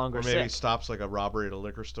she's no longer Or maybe he sick. stops like a robbery at a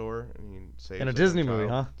liquor store and he saves in a like, Disney movie,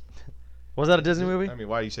 huh? child. Was that a Disney movie? I mean,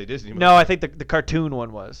 why do you say Disney movie? No, I think the cartoon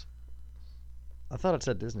one was. I thought it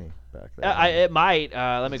said Disney back then. It might.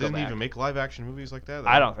 Let me go Didn't back. even make live action movies like that.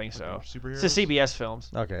 I don't think so. Like superheroes. It's the CBS films.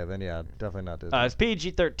 Okay, then yeah, definitely not Disney. It's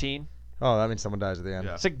PG-13. Oh, that means someone dies at the end.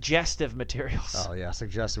 Yeah. Suggestive materials. Oh yeah,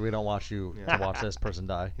 suggested we don't watch you Yeah. to watch this person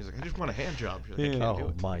die. He's like, I just want a hand job. She's like, I can't do Oh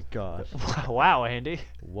it. my god. Wow, Andy.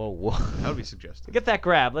 Whoa, whoa. That would be suggestive. Get that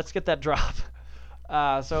grab. Let's get that drop.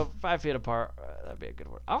 So 5 Feet Apart. That'd be a good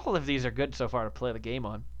word. All of these are good so far to play the game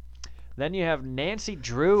on. Then you have Nancy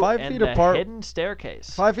Drew 5 and Feet the Apart- Hidden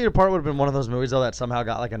Staircase. 5 Feet Apart would have been one of those movies though that somehow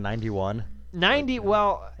got like a 91. 90.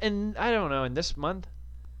 Well, in I don't know, in this month,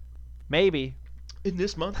 maybe. In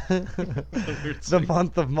this month, The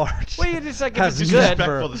month of March. Well, you just like if Has it's never good.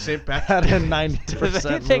 disrespectful to St. had Patrick's a Day. 90% Does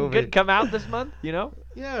anything movie. good come out this month? You know?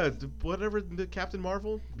 Yeah, whatever. The Captain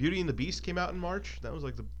Marvel, Beauty and the Beast came out in March. That was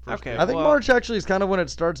like the first. Okay. big- I think Well- March actually is kind of when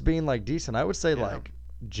it starts being like decent. I would say Yeah.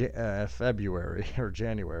 like February or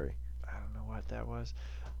January. I don't know what that was.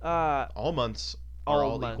 all months are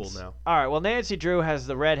old all equal ones. now. All right. Well, Nancy Drew has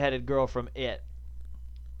the redheaded girl from It,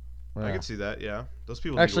 I Yeah. can see that. Yeah, those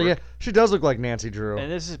people. Actually, need yeah, work. she does look like Nancy Drew. and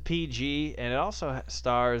this is PG, and it also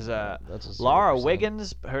stars That's a Laura 0%.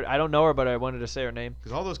 Wiggins. I don't know her, but I wanted to say her name.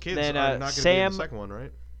 Because all those kids Then, are not going to be in Sam- the second one,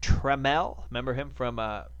 right? Trammell. Remember him from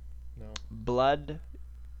No. Blood?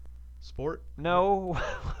 Sport. No,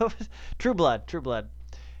 what was- True Blood. True Blood.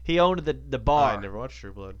 He owned the bar. I never watched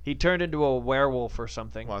True Blood. He turned into a werewolf or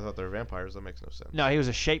something. Well, I thought they were vampires. That makes no sense. No, he was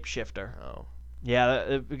a shapeshifter. Oh. Yeah,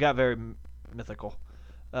 it got very mythical.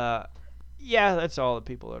 Yeah, that's all the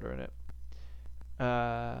people that are in it.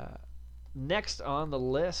 Next on the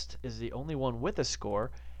list is the only one with a score.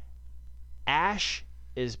 Ash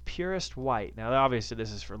is Purest White. Now, obviously,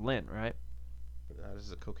 this is for Lynn, right?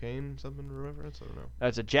 Is it cocaine something reference? I don't know.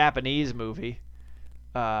 That's a Japanese movie.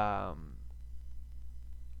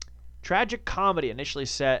 Tragic comedy initially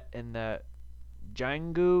set in the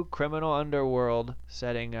Jiangsu criminal underworld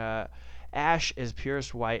setting. Ash is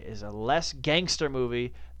Purest White is a less gangster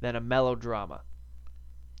movie than a melodrama.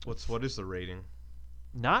 What is the rating?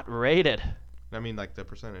 Not rated. I mean, like the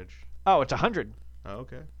percentage. Oh, it's 100. Oh,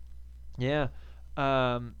 okay. Yeah.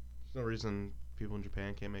 There's no reason people in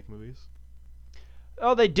Japan can't make movies.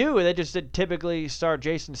 Oh, they do. They just typically star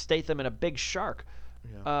Jason Statham in a big shark.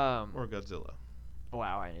 Yeah. Or Godzilla.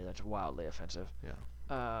 Wow, I knew that's wildly offensive.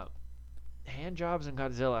 Yeah. Hand jobs and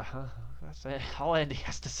Godzilla. Huh? That's all Andy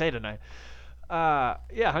has to say tonight. Yeah,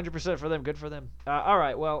 100% for them. Good for them. All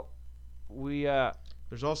right. Well, we.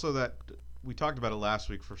 There's also that we talked about it last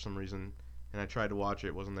week for some reason, and I tried to watch it.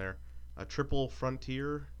 It wasn't there. A Triple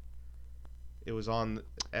Frontier. It was on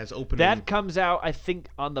as opening. That comes out, I think,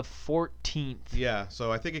 on the 14th. Yeah,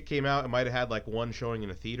 so I think it came out. It might have had like one showing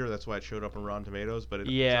in a theater. That's why it showed up on Rotten Tomatoes. But it's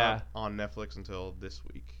not on Netflix until this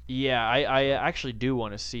week. Yeah, I actually do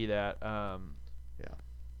want to see that. Yeah.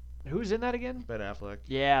 Who's in that again? Ben Affleck.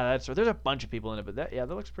 Yeah, that's right. There's a bunch of people in it, but that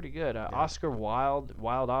looks pretty good. Oscar Wilde,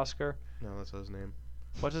 Wild Oscar. No, that's his name.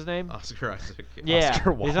 What's his name? Oscar Isaac. Yeah,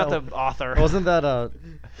 Oscar he's not Wilde. the author. Wasn't that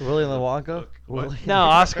William Wonka? What? Willy? No,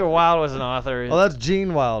 Oscar Wilde was an author. Oh, that's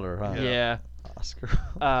Gene Wilder. Huh? yeah. Oscar.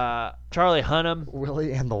 Charlie Hunnam,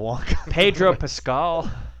 Willie and the Wonka. Pedro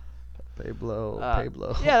Pascal. Pablo.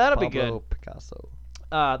 yeah, that'll be Pablo good. Picasso.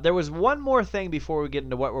 There was one more thing before we get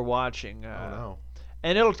into what we're watching. Oh no.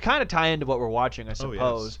 And it'll kind of tie into what we're watching, I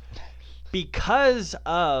suppose. Because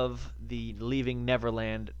of the Leaving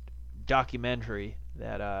Neverland documentary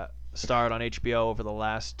that starred on HBO over the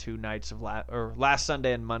last two nights of last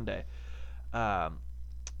Sunday and Monday.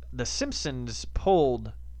 The Simpsons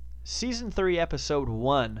pulled season 3 episode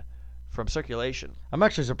 1 from circulation. I'm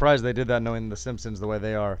actually surprised they did that knowing The Simpsons the way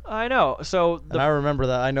they are. I know. So And I remember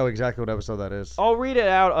that. I know exactly what episode that is. I'll read it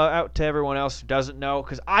out to everyone else who doesn't know,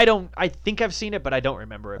 because I think I've seen it, but I don't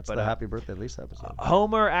remember it. That's but the Happy Birthday Lisa episode.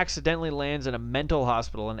 Homer accidentally lands in a mental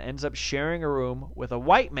hospital and ends up sharing a room with a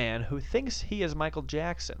white man who thinks he is Michael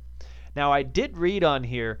Jackson. Now, I did read on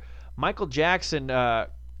here, Michael Jackson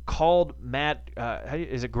called Matt,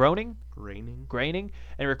 is it Groening? Groening,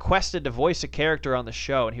 and requested to voice a character on the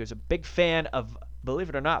show, and he was a big fan of, believe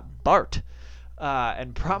it or not, Bart,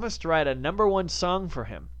 and promised to write a #1 song for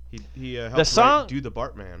him. He helped The song- Do the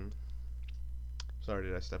Bartman. Sorry,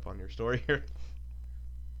 did I step on your story here?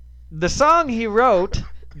 The song he wrote,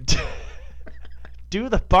 Do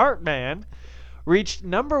the Bartman, reached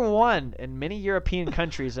 #1 in many European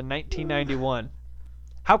countries in 1991.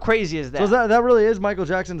 How crazy is that? So that really is Michael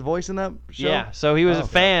Jackson's voice in that show? Yeah, so he was Oh, a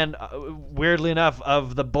okay. fan, weirdly enough,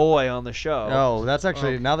 of the boy on the show. Oh, that's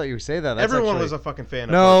actually, now that you say that, that's Everyone actually, was a fucking fan of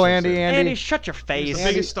No, Bart Andy, Simpson. Andy, shut your He's face. the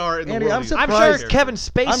biggest star in the Andy, world. I'm He's I'm surprised- sure Kevin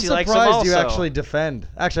Spacey I'm likes him surprised also. you actually defend.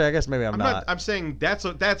 Actually, I guess maybe I'm not. I'm saying that's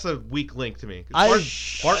a weak link to me. 'Cause I-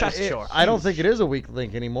 Bart is Sure. I don't think it is a weak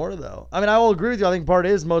link anymore, though. I mean, I will agree with you. I think Bart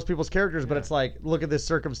is most people's characters, but it's like, look at this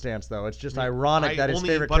circumstance, though. It's just ironic that his only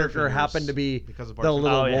eat favorite character Butterfingers happened to be because of the Bart Simpson.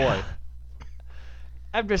 little Oh, yeah. boy.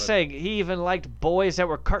 I'm just saying, he even liked boys that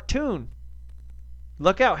were cartoon.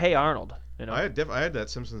 Look out, Hey Arnold. You know, I had that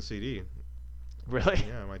Simpsons CD. really.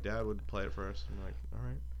 Yeah, my dad would play it for us. I'm like, all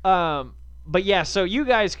right. But yeah, so you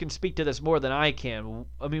guys can speak to this more than I can.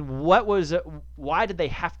 I mean, what was it? Why did they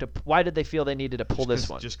feel they needed to pull this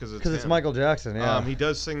one? Just because Because it's Michael Jackson, yeah. He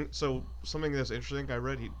does sing. So something that's interesting, I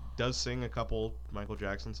read he does sing a couple Michael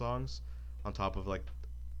Jackson songs on top of like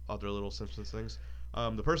other little Simpsons things.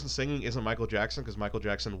 The person singing isn't Michael Jackson because Michael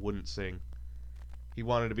Jackson wouldn't sing. He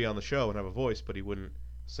wanted to be on the show and have a voice, but he wouldn't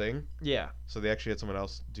sing. Yeah, So they actually had someone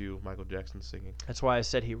else do Michael Jackson's singing. that's why I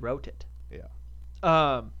said he wrote it.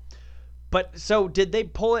 Yeah. But so did they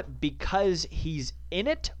pull it because he's in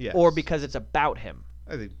it, Yes. or because it's about him?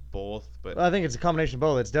 I think both, but I think it's a combination of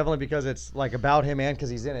both. It's definitely because it's like about him and because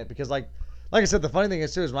he's in it. Because like I said, the funny thing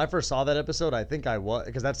is too is when I first saw that episode, I think I was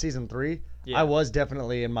because that's season 3. Yeah. I was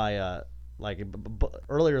definitely in my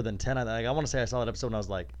earlier than 10. I want to say I saw that episode when I was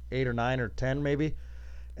like 8 or 9 or 10 maybe.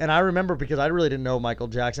 And I remember because I really didn't know Michael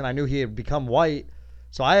Jackson. I knew he had become white,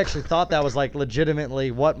 so I actually thought that was like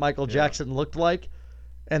legitimately what Michael Jackson looked like.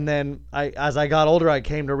 And then as I got older, I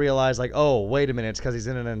came to realize like, oh, wait a minute, it's because he's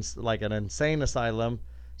in an insane asylum.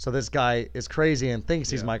 So this guy is crazy and thinks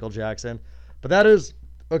he's Michael Jackson. But that is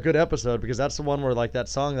a good episode because that's the one where like that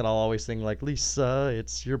song that I'll always sing, like, Lisa,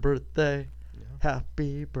 it's your birthday.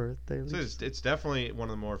 Happy birthday, Lisa. So it's definitely one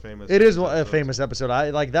of the more famous. It is a episodes. famous episode. I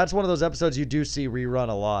like that's one of those episodes you do see rerun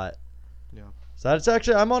a lot. Yeah. So that's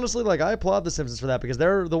actually I'm honestly like I applaud the Simpsons for that because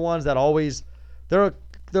they're the ones that always they're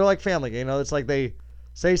like family. You know, it's like they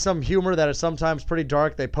say some humor that is sometimes pretty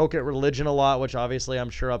dark. They poke at religion a lot, which obviously I'm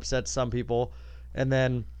sure upsets some people, and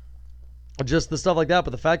then just the stuff like that. But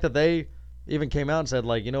the fact that they even came out and said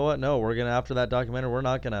like, you know what? No, we're gonna after that documentary, we're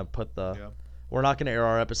not gonna put the we're not gonna air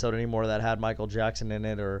our episode anymore that had Michael Jackson in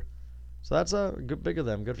it or. So that's a good big of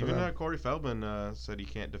them. Good for Even them. Corey Feldman said he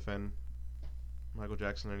can't defend Michael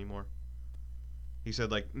Jackson anymore. He said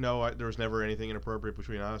like, no, there was never anything inappropriate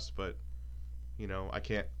between us, but you know, I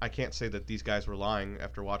can't say that these guys were lying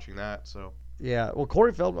after watching that. So Yeah, well,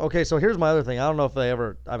 Corey Feldman. Okay, so here's my other thing. I don't know if they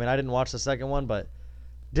ever. I mean, I didn't watch the second one, but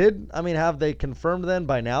have they confirmed then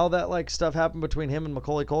by now that like stuff happened between him and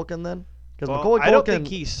Macaulay Culkin then? Because Macaulay Culkin. I don't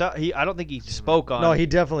think I don't think he spoke on. No, he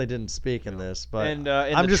definitely didn't speak in this. But And in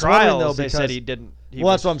I'm the just wondering, trials, though, they said because- he didn't. He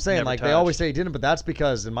well, that's was what I'm saying. never Like they always touched. say he didn't, but that's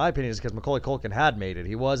because, in my opinion, is because Macaulay Culkin had made it.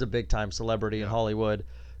 He was a big time celebrity in Hollywood,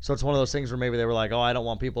 so it's one of those things where maybe they were like, "Oh, I don't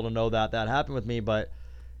want people to know that happened with me." But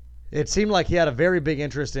it seemed like he had a very big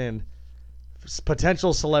interest in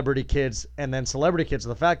potential celebrity kids, and then celebrity kids.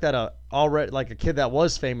 The fact that already like a kid that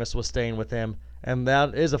was famous was staying with him, and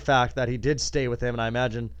that is a fact that he did stay with him, and I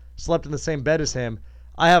imagine slept in the same bed as him.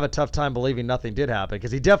 I have a tough time believing nothing did happen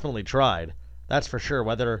because he definitely tried. That's for sure.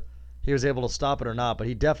 Whether he was able to stop it or not, but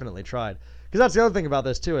he definitely tried. Because that's the other thing about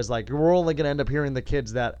this too is like we're only going to end up hearing the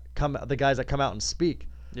guys that come out and speak.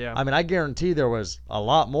 Yeah. I mean, I guarantee there was a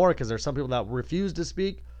lot more because there's some people that refuse to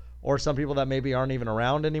speak, or some people that maybe aren't even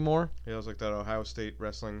around anymore. yeah, it was like that Ohio State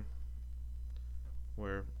wrestling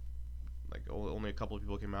where like only a couple of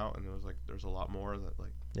people came out, and there's a lot more that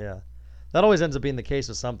like. Yeah, that always ends up being the case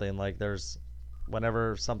with something. Like there's,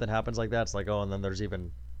 whenever something happens like that, it's like, oh, and then there's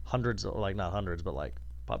even hundreds, or like not hundreds, but like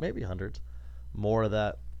maybe hundreds more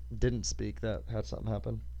that didn't speak that had something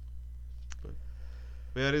happen. But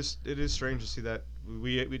yeah, it is strange to see that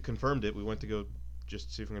we confirmed it. We went to go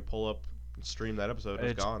just see if we can pull up and stream that episode. It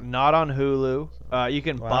was It's gone. not on Hulu. You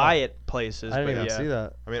can Wow. buy it places, I didn't but even yeah. see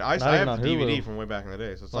that. I mean, I Not have even the on DVD Hulu. from way back in the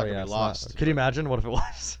day, so it's Oh not yeah, gonna it's be lost. not. Could you imagine what if it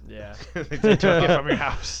was? Yeah. They They took took it it from your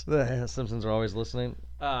house. The Simpsons are always listening.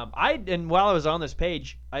 And while I was on this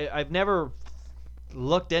page, I've never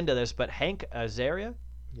looked into this, but Hank Azaria?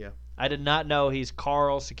 Yeah. I did not know he's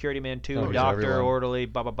Carl, Security Man 2, Oh, he's Doctor, everyone. Orderly,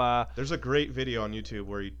 blah, blah, blah. There's a great video on YouTube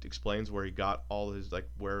where he explains where he got all his like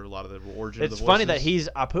where a lot of the origin of the It's voices. funny that he's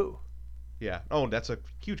Apu. Yeah. Oh, that's a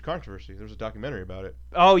huge controversy. There's a documentary about it.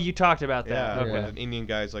 Oh, you talked about that. Yeah. Okay. When an Indian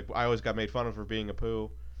guy's like, I always got made fun of for being Apu,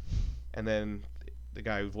 and then the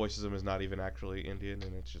guy who voices him is not even actually Indian,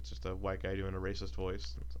 and it's just a white guy doing a racist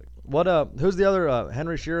voice. It's like, What who's the other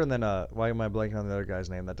Henry Shearer, and then why am I blanking on the other guy's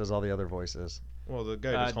name that does all the other voices? well, the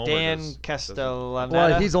guy who's Homer Dan does Castellaneta.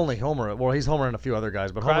 Well, he's only Homer. Well, he's Homer and a few other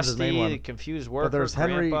guys, but Homer's his main Krusty, one. the Confused Worker, But there's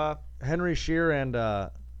Grandpa, Henry Shearer and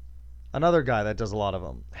another guy that does a lot of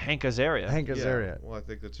them. Hank Azaria. Hank yeah. Azaria. Well, I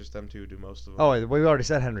think that's just them two who do most of them. Oh, we already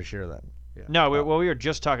said Henry Shearer then. yeah. No, we were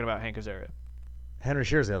just talking about Hank Azaria. Henry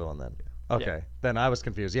Shearer's the other one then. Okay. Yeah. Then I was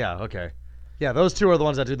confused. Yeah, okay. Yeah, those two are the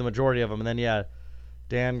ones that do the majority of them. And then, yeah,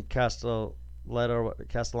 Dan Castellano,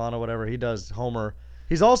 whatever, he does Homer.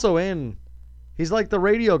 He's also he's like the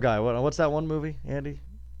radio guy. What's that one movie, Andy?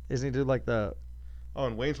 Isn't he do like the... Oh,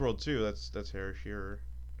 and Wayne's World 2, that's Harry Shearer.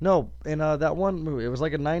 No, in that one movie. It was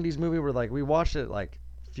like a 90s movie where like we watched it like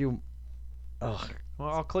a few... Ugh. Well,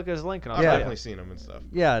 I'll click his link and I'll I've tell definitely you. seen him and stuff.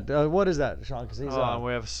 Yeah, what is that, Sean? Because he's...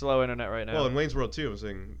 We have slow internet right now. Well, in Wayne's World 2, I'm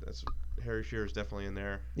saying that's Harry Shearer's definitely in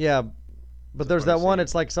there. Yeah, but a there's funny that one. scene.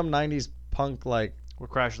 It's like some 90s punk like... We're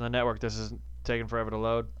crashing the network. This is taking forever to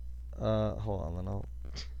load. hold on,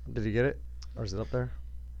 then Did you get it? Or is it up there?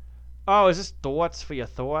 Oh, is this Thoughts for Your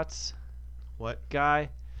Thoughts What? guy?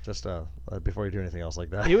 Just before you do anything else like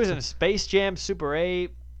that. He was in Space Jam, Super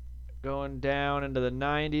 8, going down into the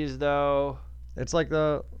 90s, though. It's like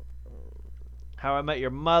the... How I Met Your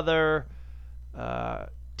Mother,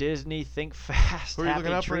 Disney, Think Fast, Who are you looking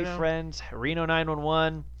Happy up Tree right now? Friends, Reno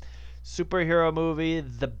 911, superhero movie,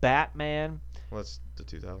 The Batman. Well, that's the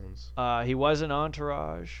 2000s. He was in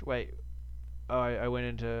Entourage. Wait. Oh, I went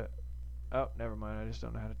into... Oh, never mind. I just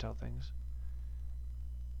don't know how to tell things.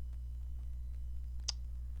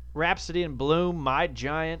 Rhapsody in Bloom, My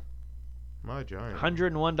Giant, My Giant.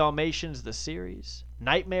 101 Dalmatians, the series,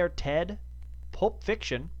 Nightmare Ted, Pulp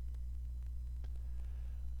Fiction.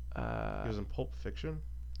 He was in Pulp Fiction.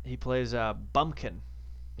 He plays Bumpkin.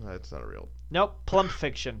 That's not a real. Nope, Plump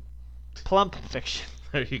Fiction. Plump Fiction.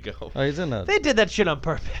 There you go. Oh, he's in a. They did that shit on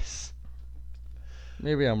purpose.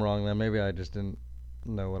 Maybe I'm wrong then. Maybe I just didn't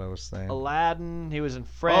know what I was saying. Aladdin. He was in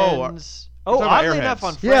Friends. you're talking about Oddly enough, Airheads.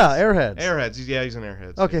 on Friends. Yeah, Airheads. Airheads. Yeah, he's in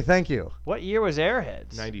Airheads. Okay, thank you. What year was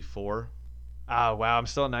Airheads? 94. Oh wow, I'm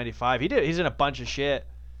still in 95. He's in a bunch of shit.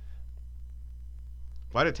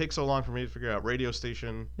 Why did it take so long for me to figure out radio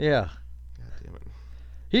station? Yeah. God damn it.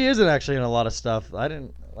 He isn't actually in a lot of stuff. I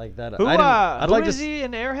didn't like that. Who, I didn't, I'd who like is to. he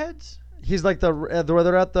in Airheads? He's like where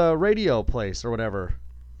they're at the radio place or whatever.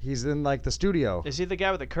 He's in like the studio. Is he the guy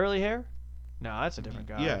with the curly hair? No, that's a different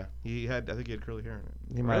guy. Yeah, I think he had curly hair in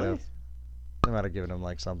it. He might Really? have. They might have given him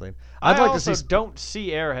like something. I I'd like also to see. don't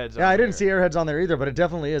see Airheads. Yeah, on I didn't see here. Airheads on there either, but it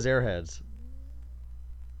definitely is Airheads.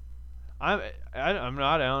 I'm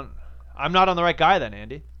not on the right guy then,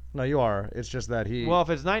 Andy. No, you are. It's just that he. Well, if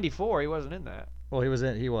it's 94, he wasn't in that. Well, he was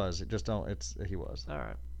in. He was. It just don't. It's he was. All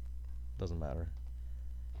right. Doesn't matter.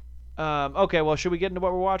 Okay. Well, should we get into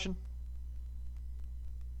what we're watching?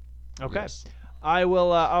 Okay. Yes. I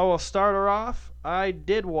will start her off. I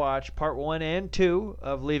did watch part 1 and 2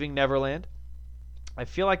 of Leaving Neverland. I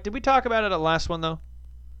feel like did we talk about it at last one though?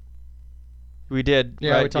 We did.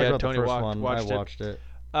 Yeah, right? we talked about Tony the first one. watched I watched it.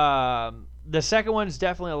 The second one's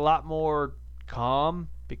definitely a lot more calm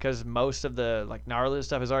because most of the like gnarly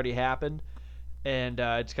stuff has already happened, and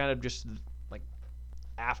it's kind of just like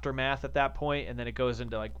aftermath at that point, and then it goes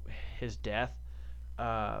into like his death.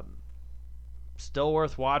 Still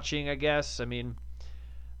worth watching, I guess. I mean,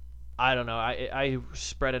 I don't know. I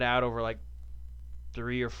spread it out over like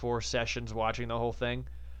 3 or 4 sessions watching the whole thing.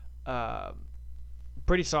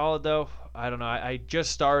 Pretty solid though. I don't know. I just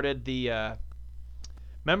started the.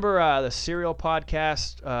 Remember the Serial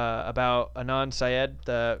podcast about Anand Syed,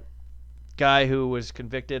 the guy who was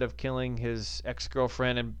convicted of killing his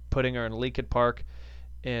ex-girlfriend and putting her in Lincoln Park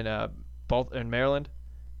in Maryland,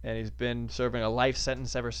 and he's been serving a life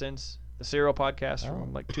sentence ever since. The Serial podcast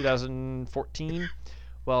from like 2014.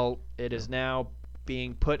 Well, it is now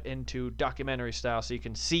being put into documentary style, so you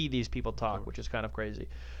can see these people talk, which is kind of crazy.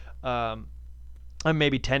 I'm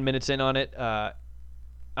maybe 10 minutes in on it.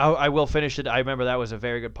 I will finish it. I remember that was a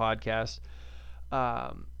very good podcast.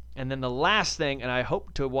 And then the last thing, and I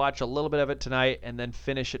hope to watch a little bit of it tonight and then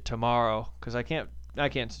finish it tomorrow because I can't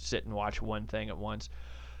sit and watch one thing at once.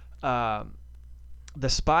 The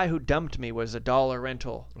Spy Who Dumped Me was $1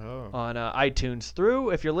 rental on iTunes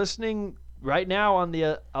through, if you're listening right now on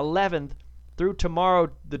the 11th, through tomorrow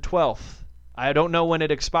the 12th. I don't know when it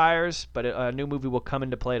expires, but a new movie will come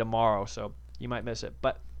into play tomorrow, so you might miss it.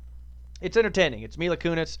 But it's entertaining. It's Mila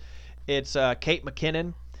Kunis. It's Kate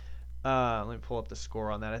McKinnon. Let me pull up the score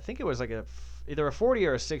on that. I think it was like either a 40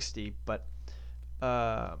 or a 60, but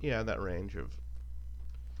Yeah, that range of.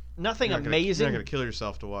 nothing You're not amazing. You're not gonna kill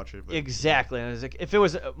yourself to watch it. But Exactly. And it's like, if it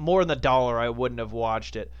was more than $1, I wouldn't have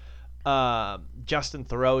watched it. Justin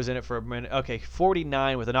Theroux's in it for a minute. Okay,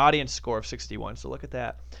 49 with an audience score of 61. So look at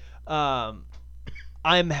that.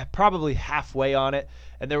 I'm probably halfway on it,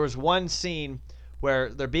 and there was one scene where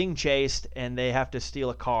they're being chased and they have to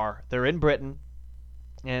steal a car. They're in Britain,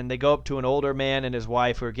 and they go up to an older man and his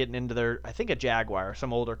wife who are getting into their, I think a Jaguar,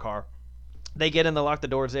 some older car. They get in, they lock the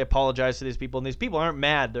doors, they apologize to these people, and these people aren't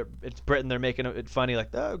mad. It's Britain. They're making it funny,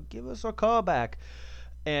 like, oh, give us our car back.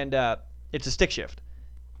 And it's a stick shift.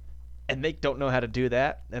 And they don't know how to do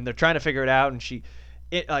that, and they're trying to figure it out, and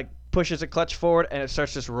it pushes a clutch forward, and it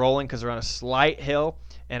starts just rolling because they're on a slight hill,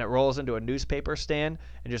 and it rolls into a newspaper stand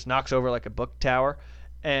and just knocks over like a book tower.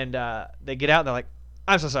 And they get out, and they're like,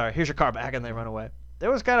 I'm so sorry, here's your car back, and they run away. It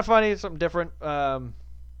was kind of funny, something different. I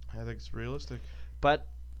think it's realistic. But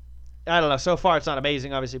I don't know. So far, it's not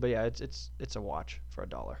amazing, obviously, but yeah, it's a watch for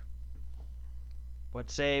 $1. What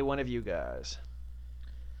say one of you guys?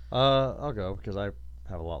 I'll go because I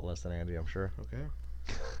have a lot less than Andy, I'm sure. Okay.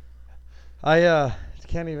 I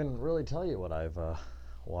can't even really tell you what I've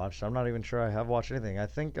watched. I'm not even sure I have watched anything. I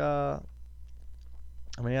think I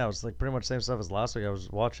mean, yeah, it was like pretty much the same stuff as last week. I was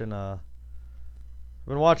watching I've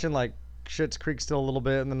been watching like Schitt's Creek still a little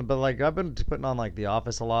bit, and then but like I've been putting on like The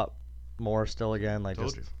Office a lot more still again, like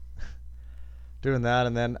Told just you. doing that,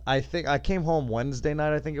 and then I think I came home Wednesday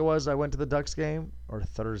night. I think it was. I went to the Ducks game, or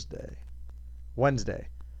Thursday, Wednesday.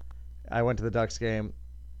 I went to the Ducks game,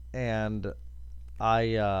 and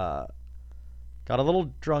I got a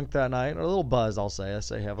little drunk that night, or a little buzz. I'll say. I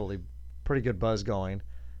say heavily, pretty good buzz going,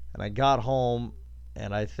 and I got home,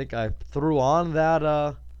 and I think I threw on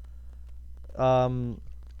that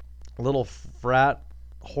little frat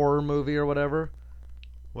horror movie or whatever.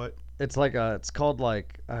 What? It's like it's called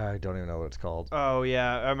like I don't even know what it's called. Oh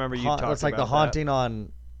yeah, I remember you talking about It's like The that. Haunting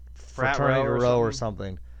on Frat Fraternity Row or Row or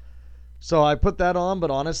something. So I put that on, but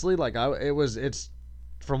honestly, like it's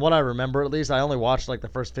from what I remember at least, I only watched like the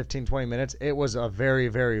first 15, 20 minutes. It was a very,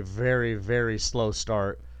 very, very, very slow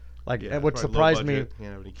start. Like Yeah, it would probably low surprise me budget,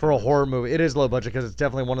 can't have any for a cameras. horror movie. It is low budget because it's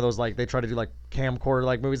definitely one of those like they try to do like camcorder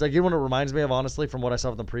like movies. Like you know what it reminds me of honestly from what I saw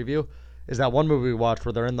in the preview is that one movie we watched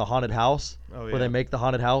where they're in the haunted house Oh, where they yeah. make the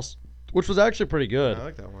haunted house, which was actually pretty good. I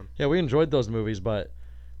like that one. Yeah, we enjoyed those movies, but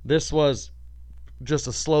this was just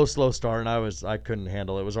a slow start, and I couldn't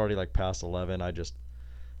handle it. It was already like past 11. I just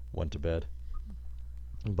went to bed.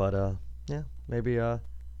 But yeah, maybe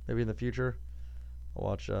in the future I'll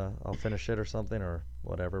watch. I'll finish it or something or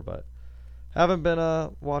whatever. But haven't been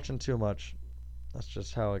watching too much. That's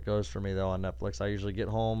just how it goes for me though on Netflix. I usually get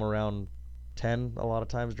home around 10 a lot of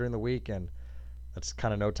times during the week, and that's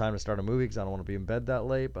kind of no time to start a movie because I don't want to be in bed that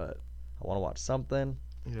late. But I want to watch something.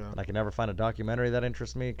 Yeah. And I can never find a documentary that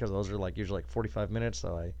interests me because those are like usually like 45 minutes.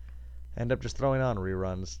 So I end up just throwing on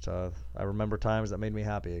reruns. I remember times that made me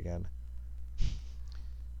happy again.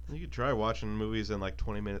 You could try watching movies in like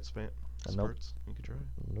 20-minute Nope. spurts. You could try.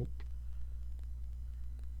 Nope.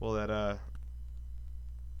 Well,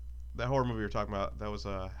 that horror movie you're talking about, that was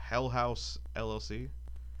Hell House LLC.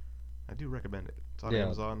 I do recommend it. It's on Yeah,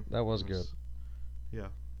 Amazon. that was good. Yeah,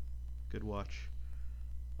 good watch.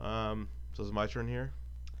 So it's my turn here.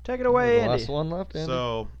 Take it away, The Andy. last one left, Andy.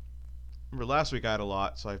 So, remember last week I had a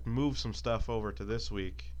lot, so I've moved some stuff over to this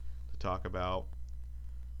week to talk about.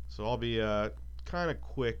 So I'll be kind of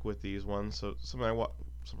quick with these ones. So something I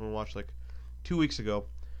watched like 2 weeks ago,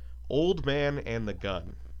 Old Man and the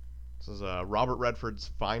Gun. This is Robert Redford's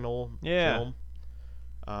final Yeah.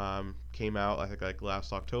 film. Came out I think like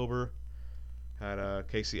last October. Had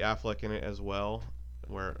Casey Affleck in it as well,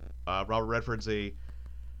 where Robert Redford's a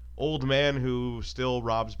old man who still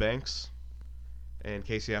robs banks, and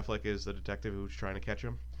Casey Affleck is the detective who's trying to catch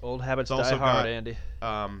him. Old habits It's die also hard, got- Andy.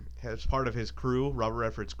 As part of his crew, Robert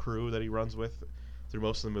Redford's crew that he runs with through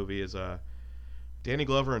most of the movie is Danny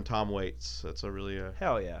Glover and Tom Waits. That's a really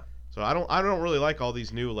Hell yeah. so I don't really like all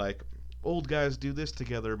these new like old guys do this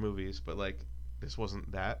together movies, but like this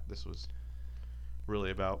wasn't that. This was really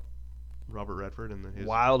about Robert Redford and his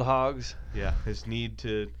Wild hogs. his need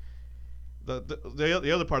to.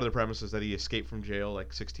 The other part of the premise is that he escaped from jail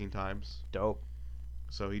like 16 times. Dope.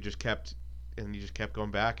 So he just kept going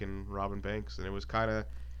back and robbing banks, and it was kind of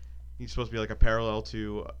he's supposed to be like a parallel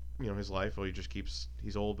to his life. Well,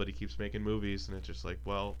 he's old, but he keeps making movies, and it's just like,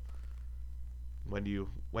 well,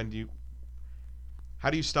 how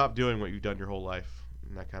do you stop doing what you've done your whole life?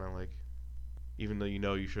 And that kind of like, even though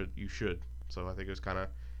you should. So I think it was kind of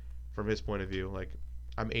from his point of view, like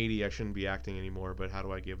I'm 80, I shouldn't be acting anymore, but how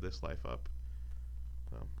do I give this life up?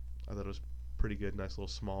 I thought it was pretty good, nice little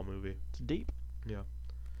small movie. It's deep.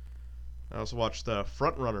 I also watched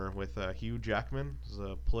Front Runner with Hugh Jackman. This is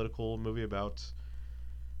a political movie about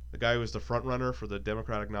the guy who was the front runner for the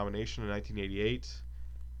Democratic nomination in 1988,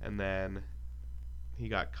 and then he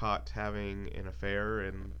got caught having an affair,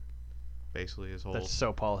 and basically his whole That's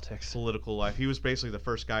so politics. political life. He was basically the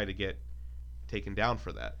first guy to get taken down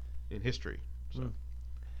for that in history. So, Mm.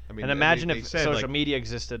 I mean, And imagine they if said, social like, media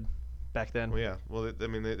existed back then. Well, yeah. Well,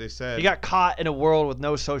 they said. You got caught in a world with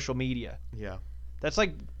no social media. Yeah. That's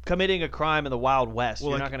like committing a crime in the Wild West.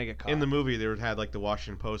 Well, You're like, not going to get caught. In the movie, they had like the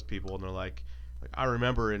Washington Post people, and they're like I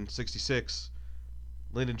remember in '66,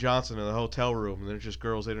 Lyndon Johnson in the hotel room, and there's just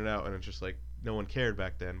girls in and out, and it's just like no one cared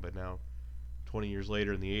back then, but now, 20 years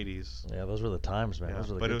later in the '80s, Yeah, those were the times, man. yeah. Those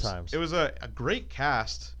were the But good times. it was a great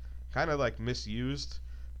cast, kind of like misused.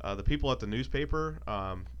 The people at the newspaper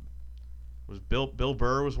was Bill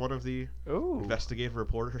Burr was one of the Ooh. investigative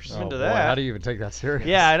reporters. into boy, that. How do you even take that serious?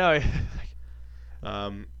 Yeah, I know.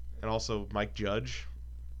 And also Mike Judge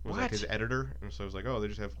was like What? his editor, and so it was like, oh, they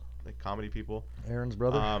just have like comedy people. Aaron's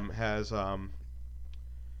brother. Has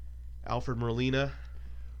Alfred Molina,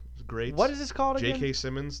 who's great. What is this called again? J.K.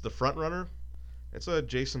 Simmons, the front runner. It's a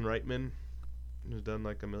Jason Reitman who's done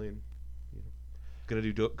like a million. Gonna do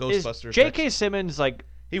Is Ghostbusters. J.K. next. Simmons like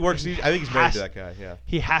He works. I think he's married has- to that guy. Yeah.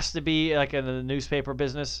 he has to be like in the newspaper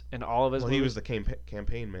business in all of his Well, movies? he was the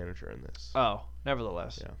campaign manager in this. Oh,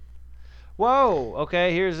 nevertheless. Yeah. Whoa.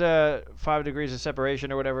 Okay, here's 5 degrees of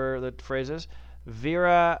separation or whatever the phrase is.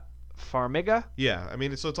 Vera Farmiga. Yeah, I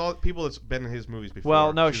mean, so it's all people that's been in his movies before.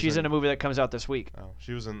 Well, no, She was she's in a movie that comes out this week. Oh,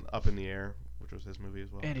 she was in Up in the Air, which was his movie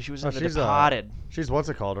as well. Andy, she was Oh, in The she's, Departed. She's what's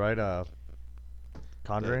it called, right?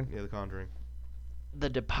 Conjuring The Conjuring. The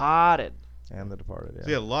Departed. and The Departed. Yeah. So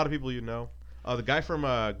yeah, a lot of people you know. The guy from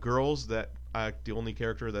Girls, the only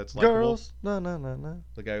character that's likable. Girls, no.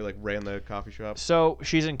 The guy who like ran the coffee shop. So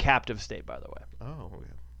she's in Captive State, by the way. Oh,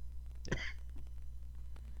 yeah.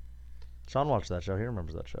 Sean watched that show. He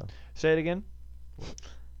remembers that show. Say it again.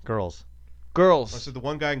 Girls. Girls. So the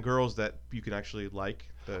one guy in Girls that you can actually like,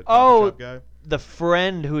 the Oh. coffee shop guy. The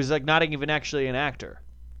friend who's like not even actually an actor.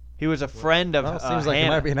 He was a friend of Well, it seems like he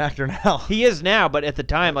Hannah. might be an actor now. He is now, but at the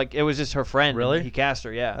time, like it was just her friend. Really? He cast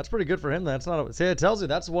her. Yeah. That's pretty good for him. That's not. See, it tells you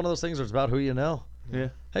that's one of those things where it's about who you know. Yeah.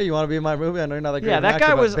 Hey, you want to be in my movie? I know you're not that great. Yeah, of an that actor,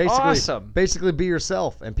 guy but was basically, awesome. Basically, be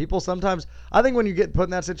yourself. And people sometimes, I think when you get put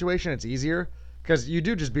in that situation, it's easier because you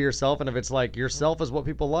do just be yourself. And if it's like yourself is what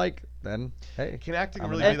people like, then hey. Can acting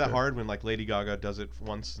I'm really an be that actor. hard when like Lady Gaga does it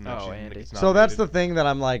once and then Oh, she Andy. gets So that's the nominated? thing that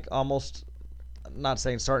I'm like almost not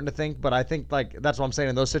saying starting to think, but I think like that's what I'm saying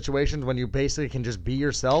in those situations when you basically can just be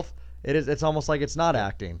yourself. It's almost like it's not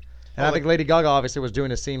acting. And Oh, I think Lady Gaga obviously was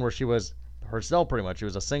doing a scene where she was herself pretty much. She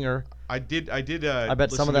was a singer. I did. I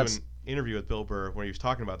bet some of listen that's- to an interview with Bill Burr where he was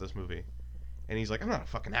talking about this movie, and he's like, "I'm not a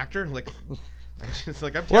fucking actor." Like, it's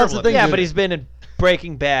like I'm Well, that's terrible. the at thing, this. Yeah, dude. but he's been in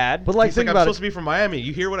Breaking Bad. But like He's think like, I'm about supposed it. to be from Miami.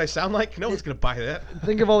 You hear what I sound like? No one's gonna buy that.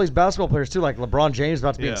 Think of all these basketball players too, like LeBron James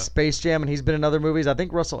about to be Yeah. in Space Jam, and he's been in other movies. I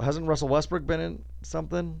think hasn't Russell Westbrook been in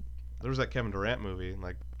something? There was that Kevin Durant movie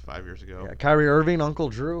like 5 years ago. Yeah, Kyrie Irving, Uncle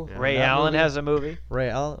Drew. Yeah. Ray that Allen movie. has a movie. Ray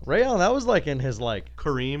Allen. Ray Allen. That was like in his like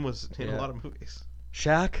Kareem was in Yeah. a lot of movies.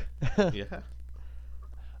 Shaq.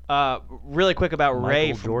 Yeah. Really quick about Ray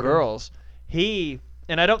Michael from Jordan. Girls.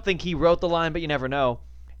 And I don't think he wrote the line, but you never know.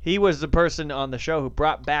 He was the person on the show who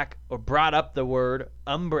brought up the word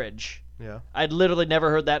umbrage. Yeah. I'd literally never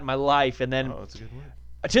heard that in my life, and then Oh, that's a good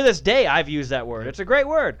word. to this day I've used that word. It's a great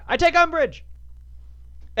word. I take umbrage.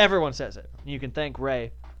 Everyone says it. You can thank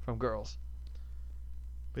Ray from Girls.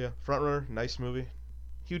 But yeah, Frontrunner, nice movie.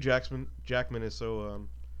 Hugh Jackman is so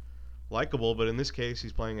likable, but in this case,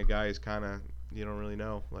 he's playing a guy who's kind of you don't really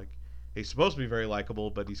know. Like he's supposed to be very likable,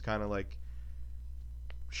 but he's kind of like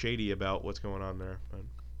shady about what's going on there. But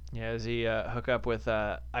Yeah, does he hook up with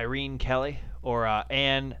Irene Kelly or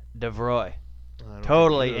Anne DeVroy? I don't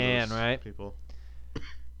Totally think either of Anne, those right? People.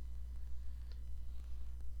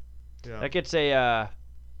 Yeah. That gets a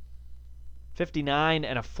 59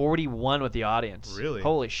 and a 41 with the audience. Really?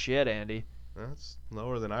 Holy shit, Andy. That's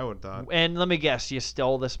lower than I would have thought. And let me guess, you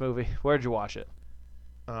stole this movie. Where'd you watch it?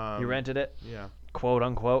 You rented it, Yeah. quote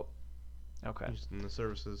unquote. Okay. Used in the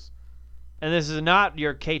services. And this is not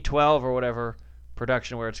your K-12 or whatever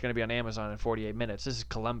production where it's going to be on Amazon in 48 minutes. This is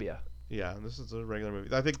Columbia. Yeah, this is a regular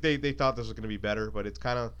movie. I think they thought this was going to be better, but it's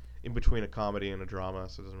kind of in between a comedy and a drama,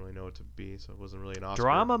 so it doesn't really know what to be. So it wasn't really an Oscar.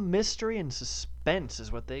 Drama, mystery, and suspense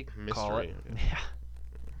is what they call it. Mystery, Yeah.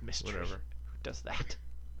 Mystery. Whatever. Who does that?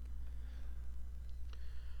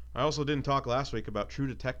 I also didn't talk last week about True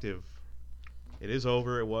Detective. It is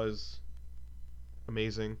over. It was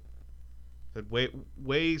amazing.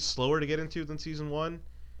 Way slower to get into than season 1,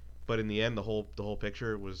 but in the end, the whole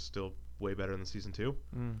picture was still way better than season 2.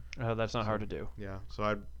 Oh, that's not hard to do. Yeah,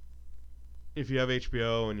 so if you have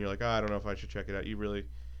HBO and you're like, I don't know if I should check it out, you really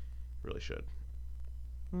should.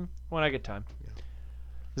 When I get time. Yeah.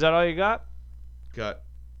 Is that all you got? Got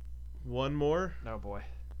one more. Oh, boy.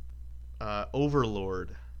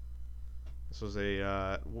 Overlord. This was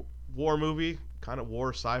a war movie, kind of war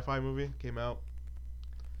sci-fi movie. Came out.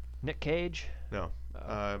 Nick Cage? No.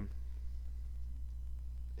 Oh.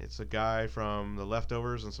 It's a guy from The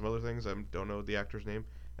Leftovers and some other things. I don't know the actor's name.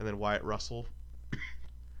 And then Wyatt Russell,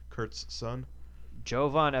 Kurt's son.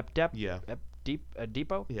 Jovan Yeah.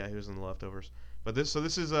 Depot? Yeah, he was in The Leftovers. But this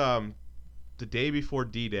is the day before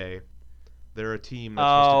D-Day. They're a team that's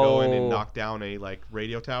supposed to go in and knock down a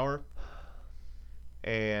radio tower.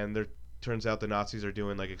 And there turns out the Nazis are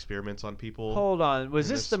doing experiments on people. Hold on. Was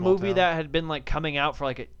in this this the small movie town. that had been coming out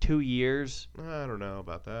for 2 years? I don't know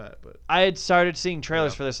about that, but I had started seeing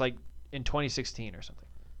trailers Yeah. for this in 2016 or something.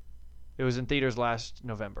 It was in theaters last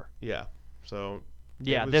November. yeah. So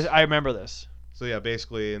Yeah, was- I remember this. So yeah,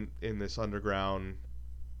 basically in this underground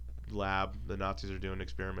lab, the Nazis are doing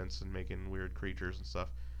experiments and making weird creatures and stuff.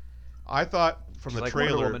 I thought from Just the like Wonder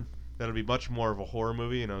trailer Woman. that it'd be much more of a horror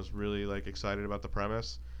movie, and I was really excited about the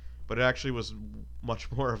premise. But it actually was much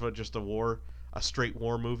more of a straight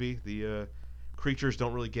war movie. The creatures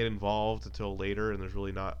don't really get involved until later, and there's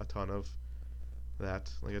really not a ton of that.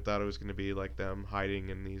 Like I thought it was gonna be like them hiding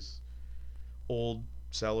in these old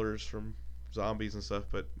cellars from zombies and stuff,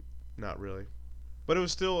 but not really. But it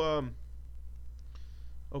was still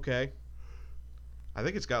okay. I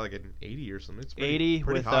think it's got like an 80 or something. It's 80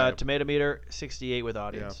 pretty with high. tomato meter, 68 with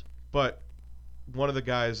audience. But one of the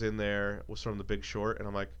guys in there was from The Big Short, and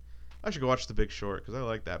I'm like, I should go watch The Big Short because I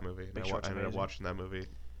like that movie. And Big I Short's ended up amazing. watching that movie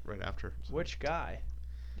right after. So. Which guy?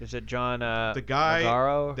 Is it John The guy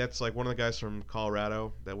Magaro? that's like one of the guys from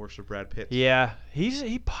Colorado that works for Brad Pitt. Yeah,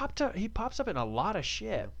 he pops up in a lot of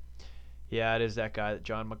shit. Yeah, it is that guy,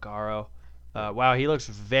 John Magaro. Wow, he looks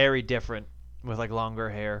very different with like longer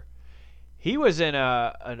hair. He was in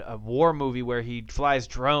a war movie where he flies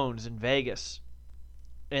drones in Vegas,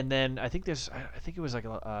 and then I think it was like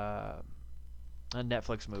a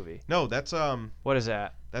Netflix movie. No, that's What is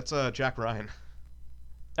that? Jack Ryan.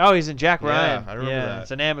 Oh, he's in Jack Yeah, Ryan. I remember that.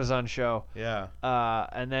 It's an Amazon show. Yeah.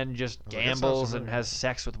 And then just I was like, that sounds gambles and familiar. has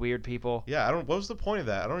sex with weird people. Yeah, I don't. What was the point of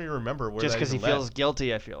that? I don't even remember where Just that because he even feels led.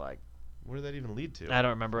 guilty, I feel like. Where did that even lead to? I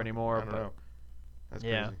don't remember anymore. I don't but know. That's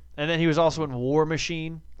yeah. crazy. And then he was also in War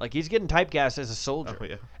Machine. Like, he's getting typecast as a soldier. Oh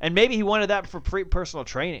yeah. And maybe he wanted that for personal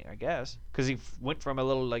training, I guess. Because he went from a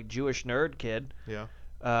little, like, Jewish nerd kid Yeah.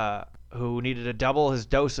 who needed to double his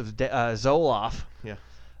dose of Zoloft. Yeah.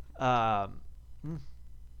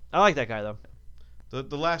 I like that guy, though.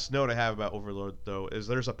 The last note I have about Overlord though is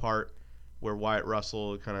there's a part where Wyatt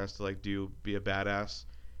Russell kind of has to like be a badass,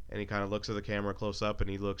 and he kind of looks at the camera close up, and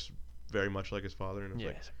he looks very much like his father. And it's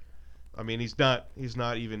like, I mean, he's not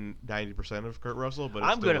even 90% of Kurt Russell, but it's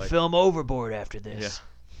I'm still going to like, film Overboard after this.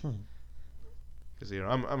 Yeah. Because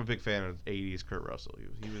I'm a big fan of '80s Kurt Russell.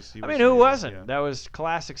 He was. I mean, who wasn't? Yeah. That was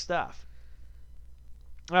classic stuff.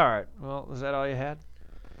 All right. Well, is that all you had?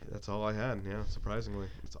 That's all I had. Yeah, surprisingly,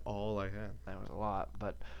 that's all I had. That was a lot,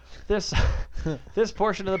 but this this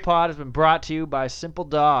portion of the pod has been brought to you by Simple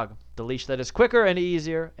Dog, the leash that is quicker and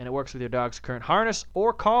easier, and it works with your dog's current harness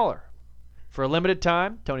or collar. For a limited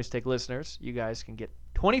time, Tony Steak listeners, you guys can get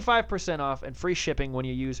 25% off and free shipping when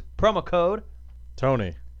you use promo code.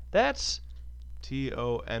 Tony. That's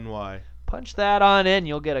TONY. punch that on in.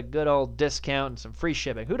 You'll get a good old discount and some free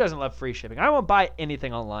shipping. Who doesn't love free shipping? I won't buy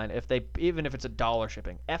anything online even if it's $1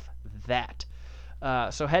 shipping. F that.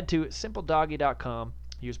 So head to simpledoggy.com.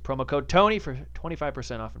 Use promo code Tony for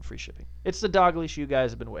 25% off and free shipping. It's the dog leash you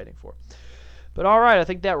guys have been waiting for. But all right, I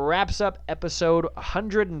think that wraps up episode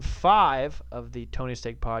 105 of the Tony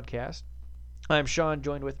Steak Podcast. I'm Sean.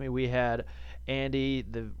 Joined with me, we had Andy,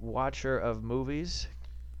 the watcher of movies,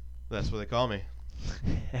 That's what they call me.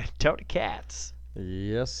 and Tony Katz.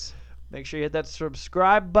 Yes. Make sure you hit that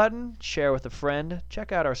subscribe button, share with a friend,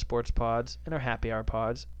 check out our sports pods and our happy hour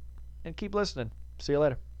pods, and keep listening. See you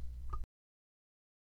later.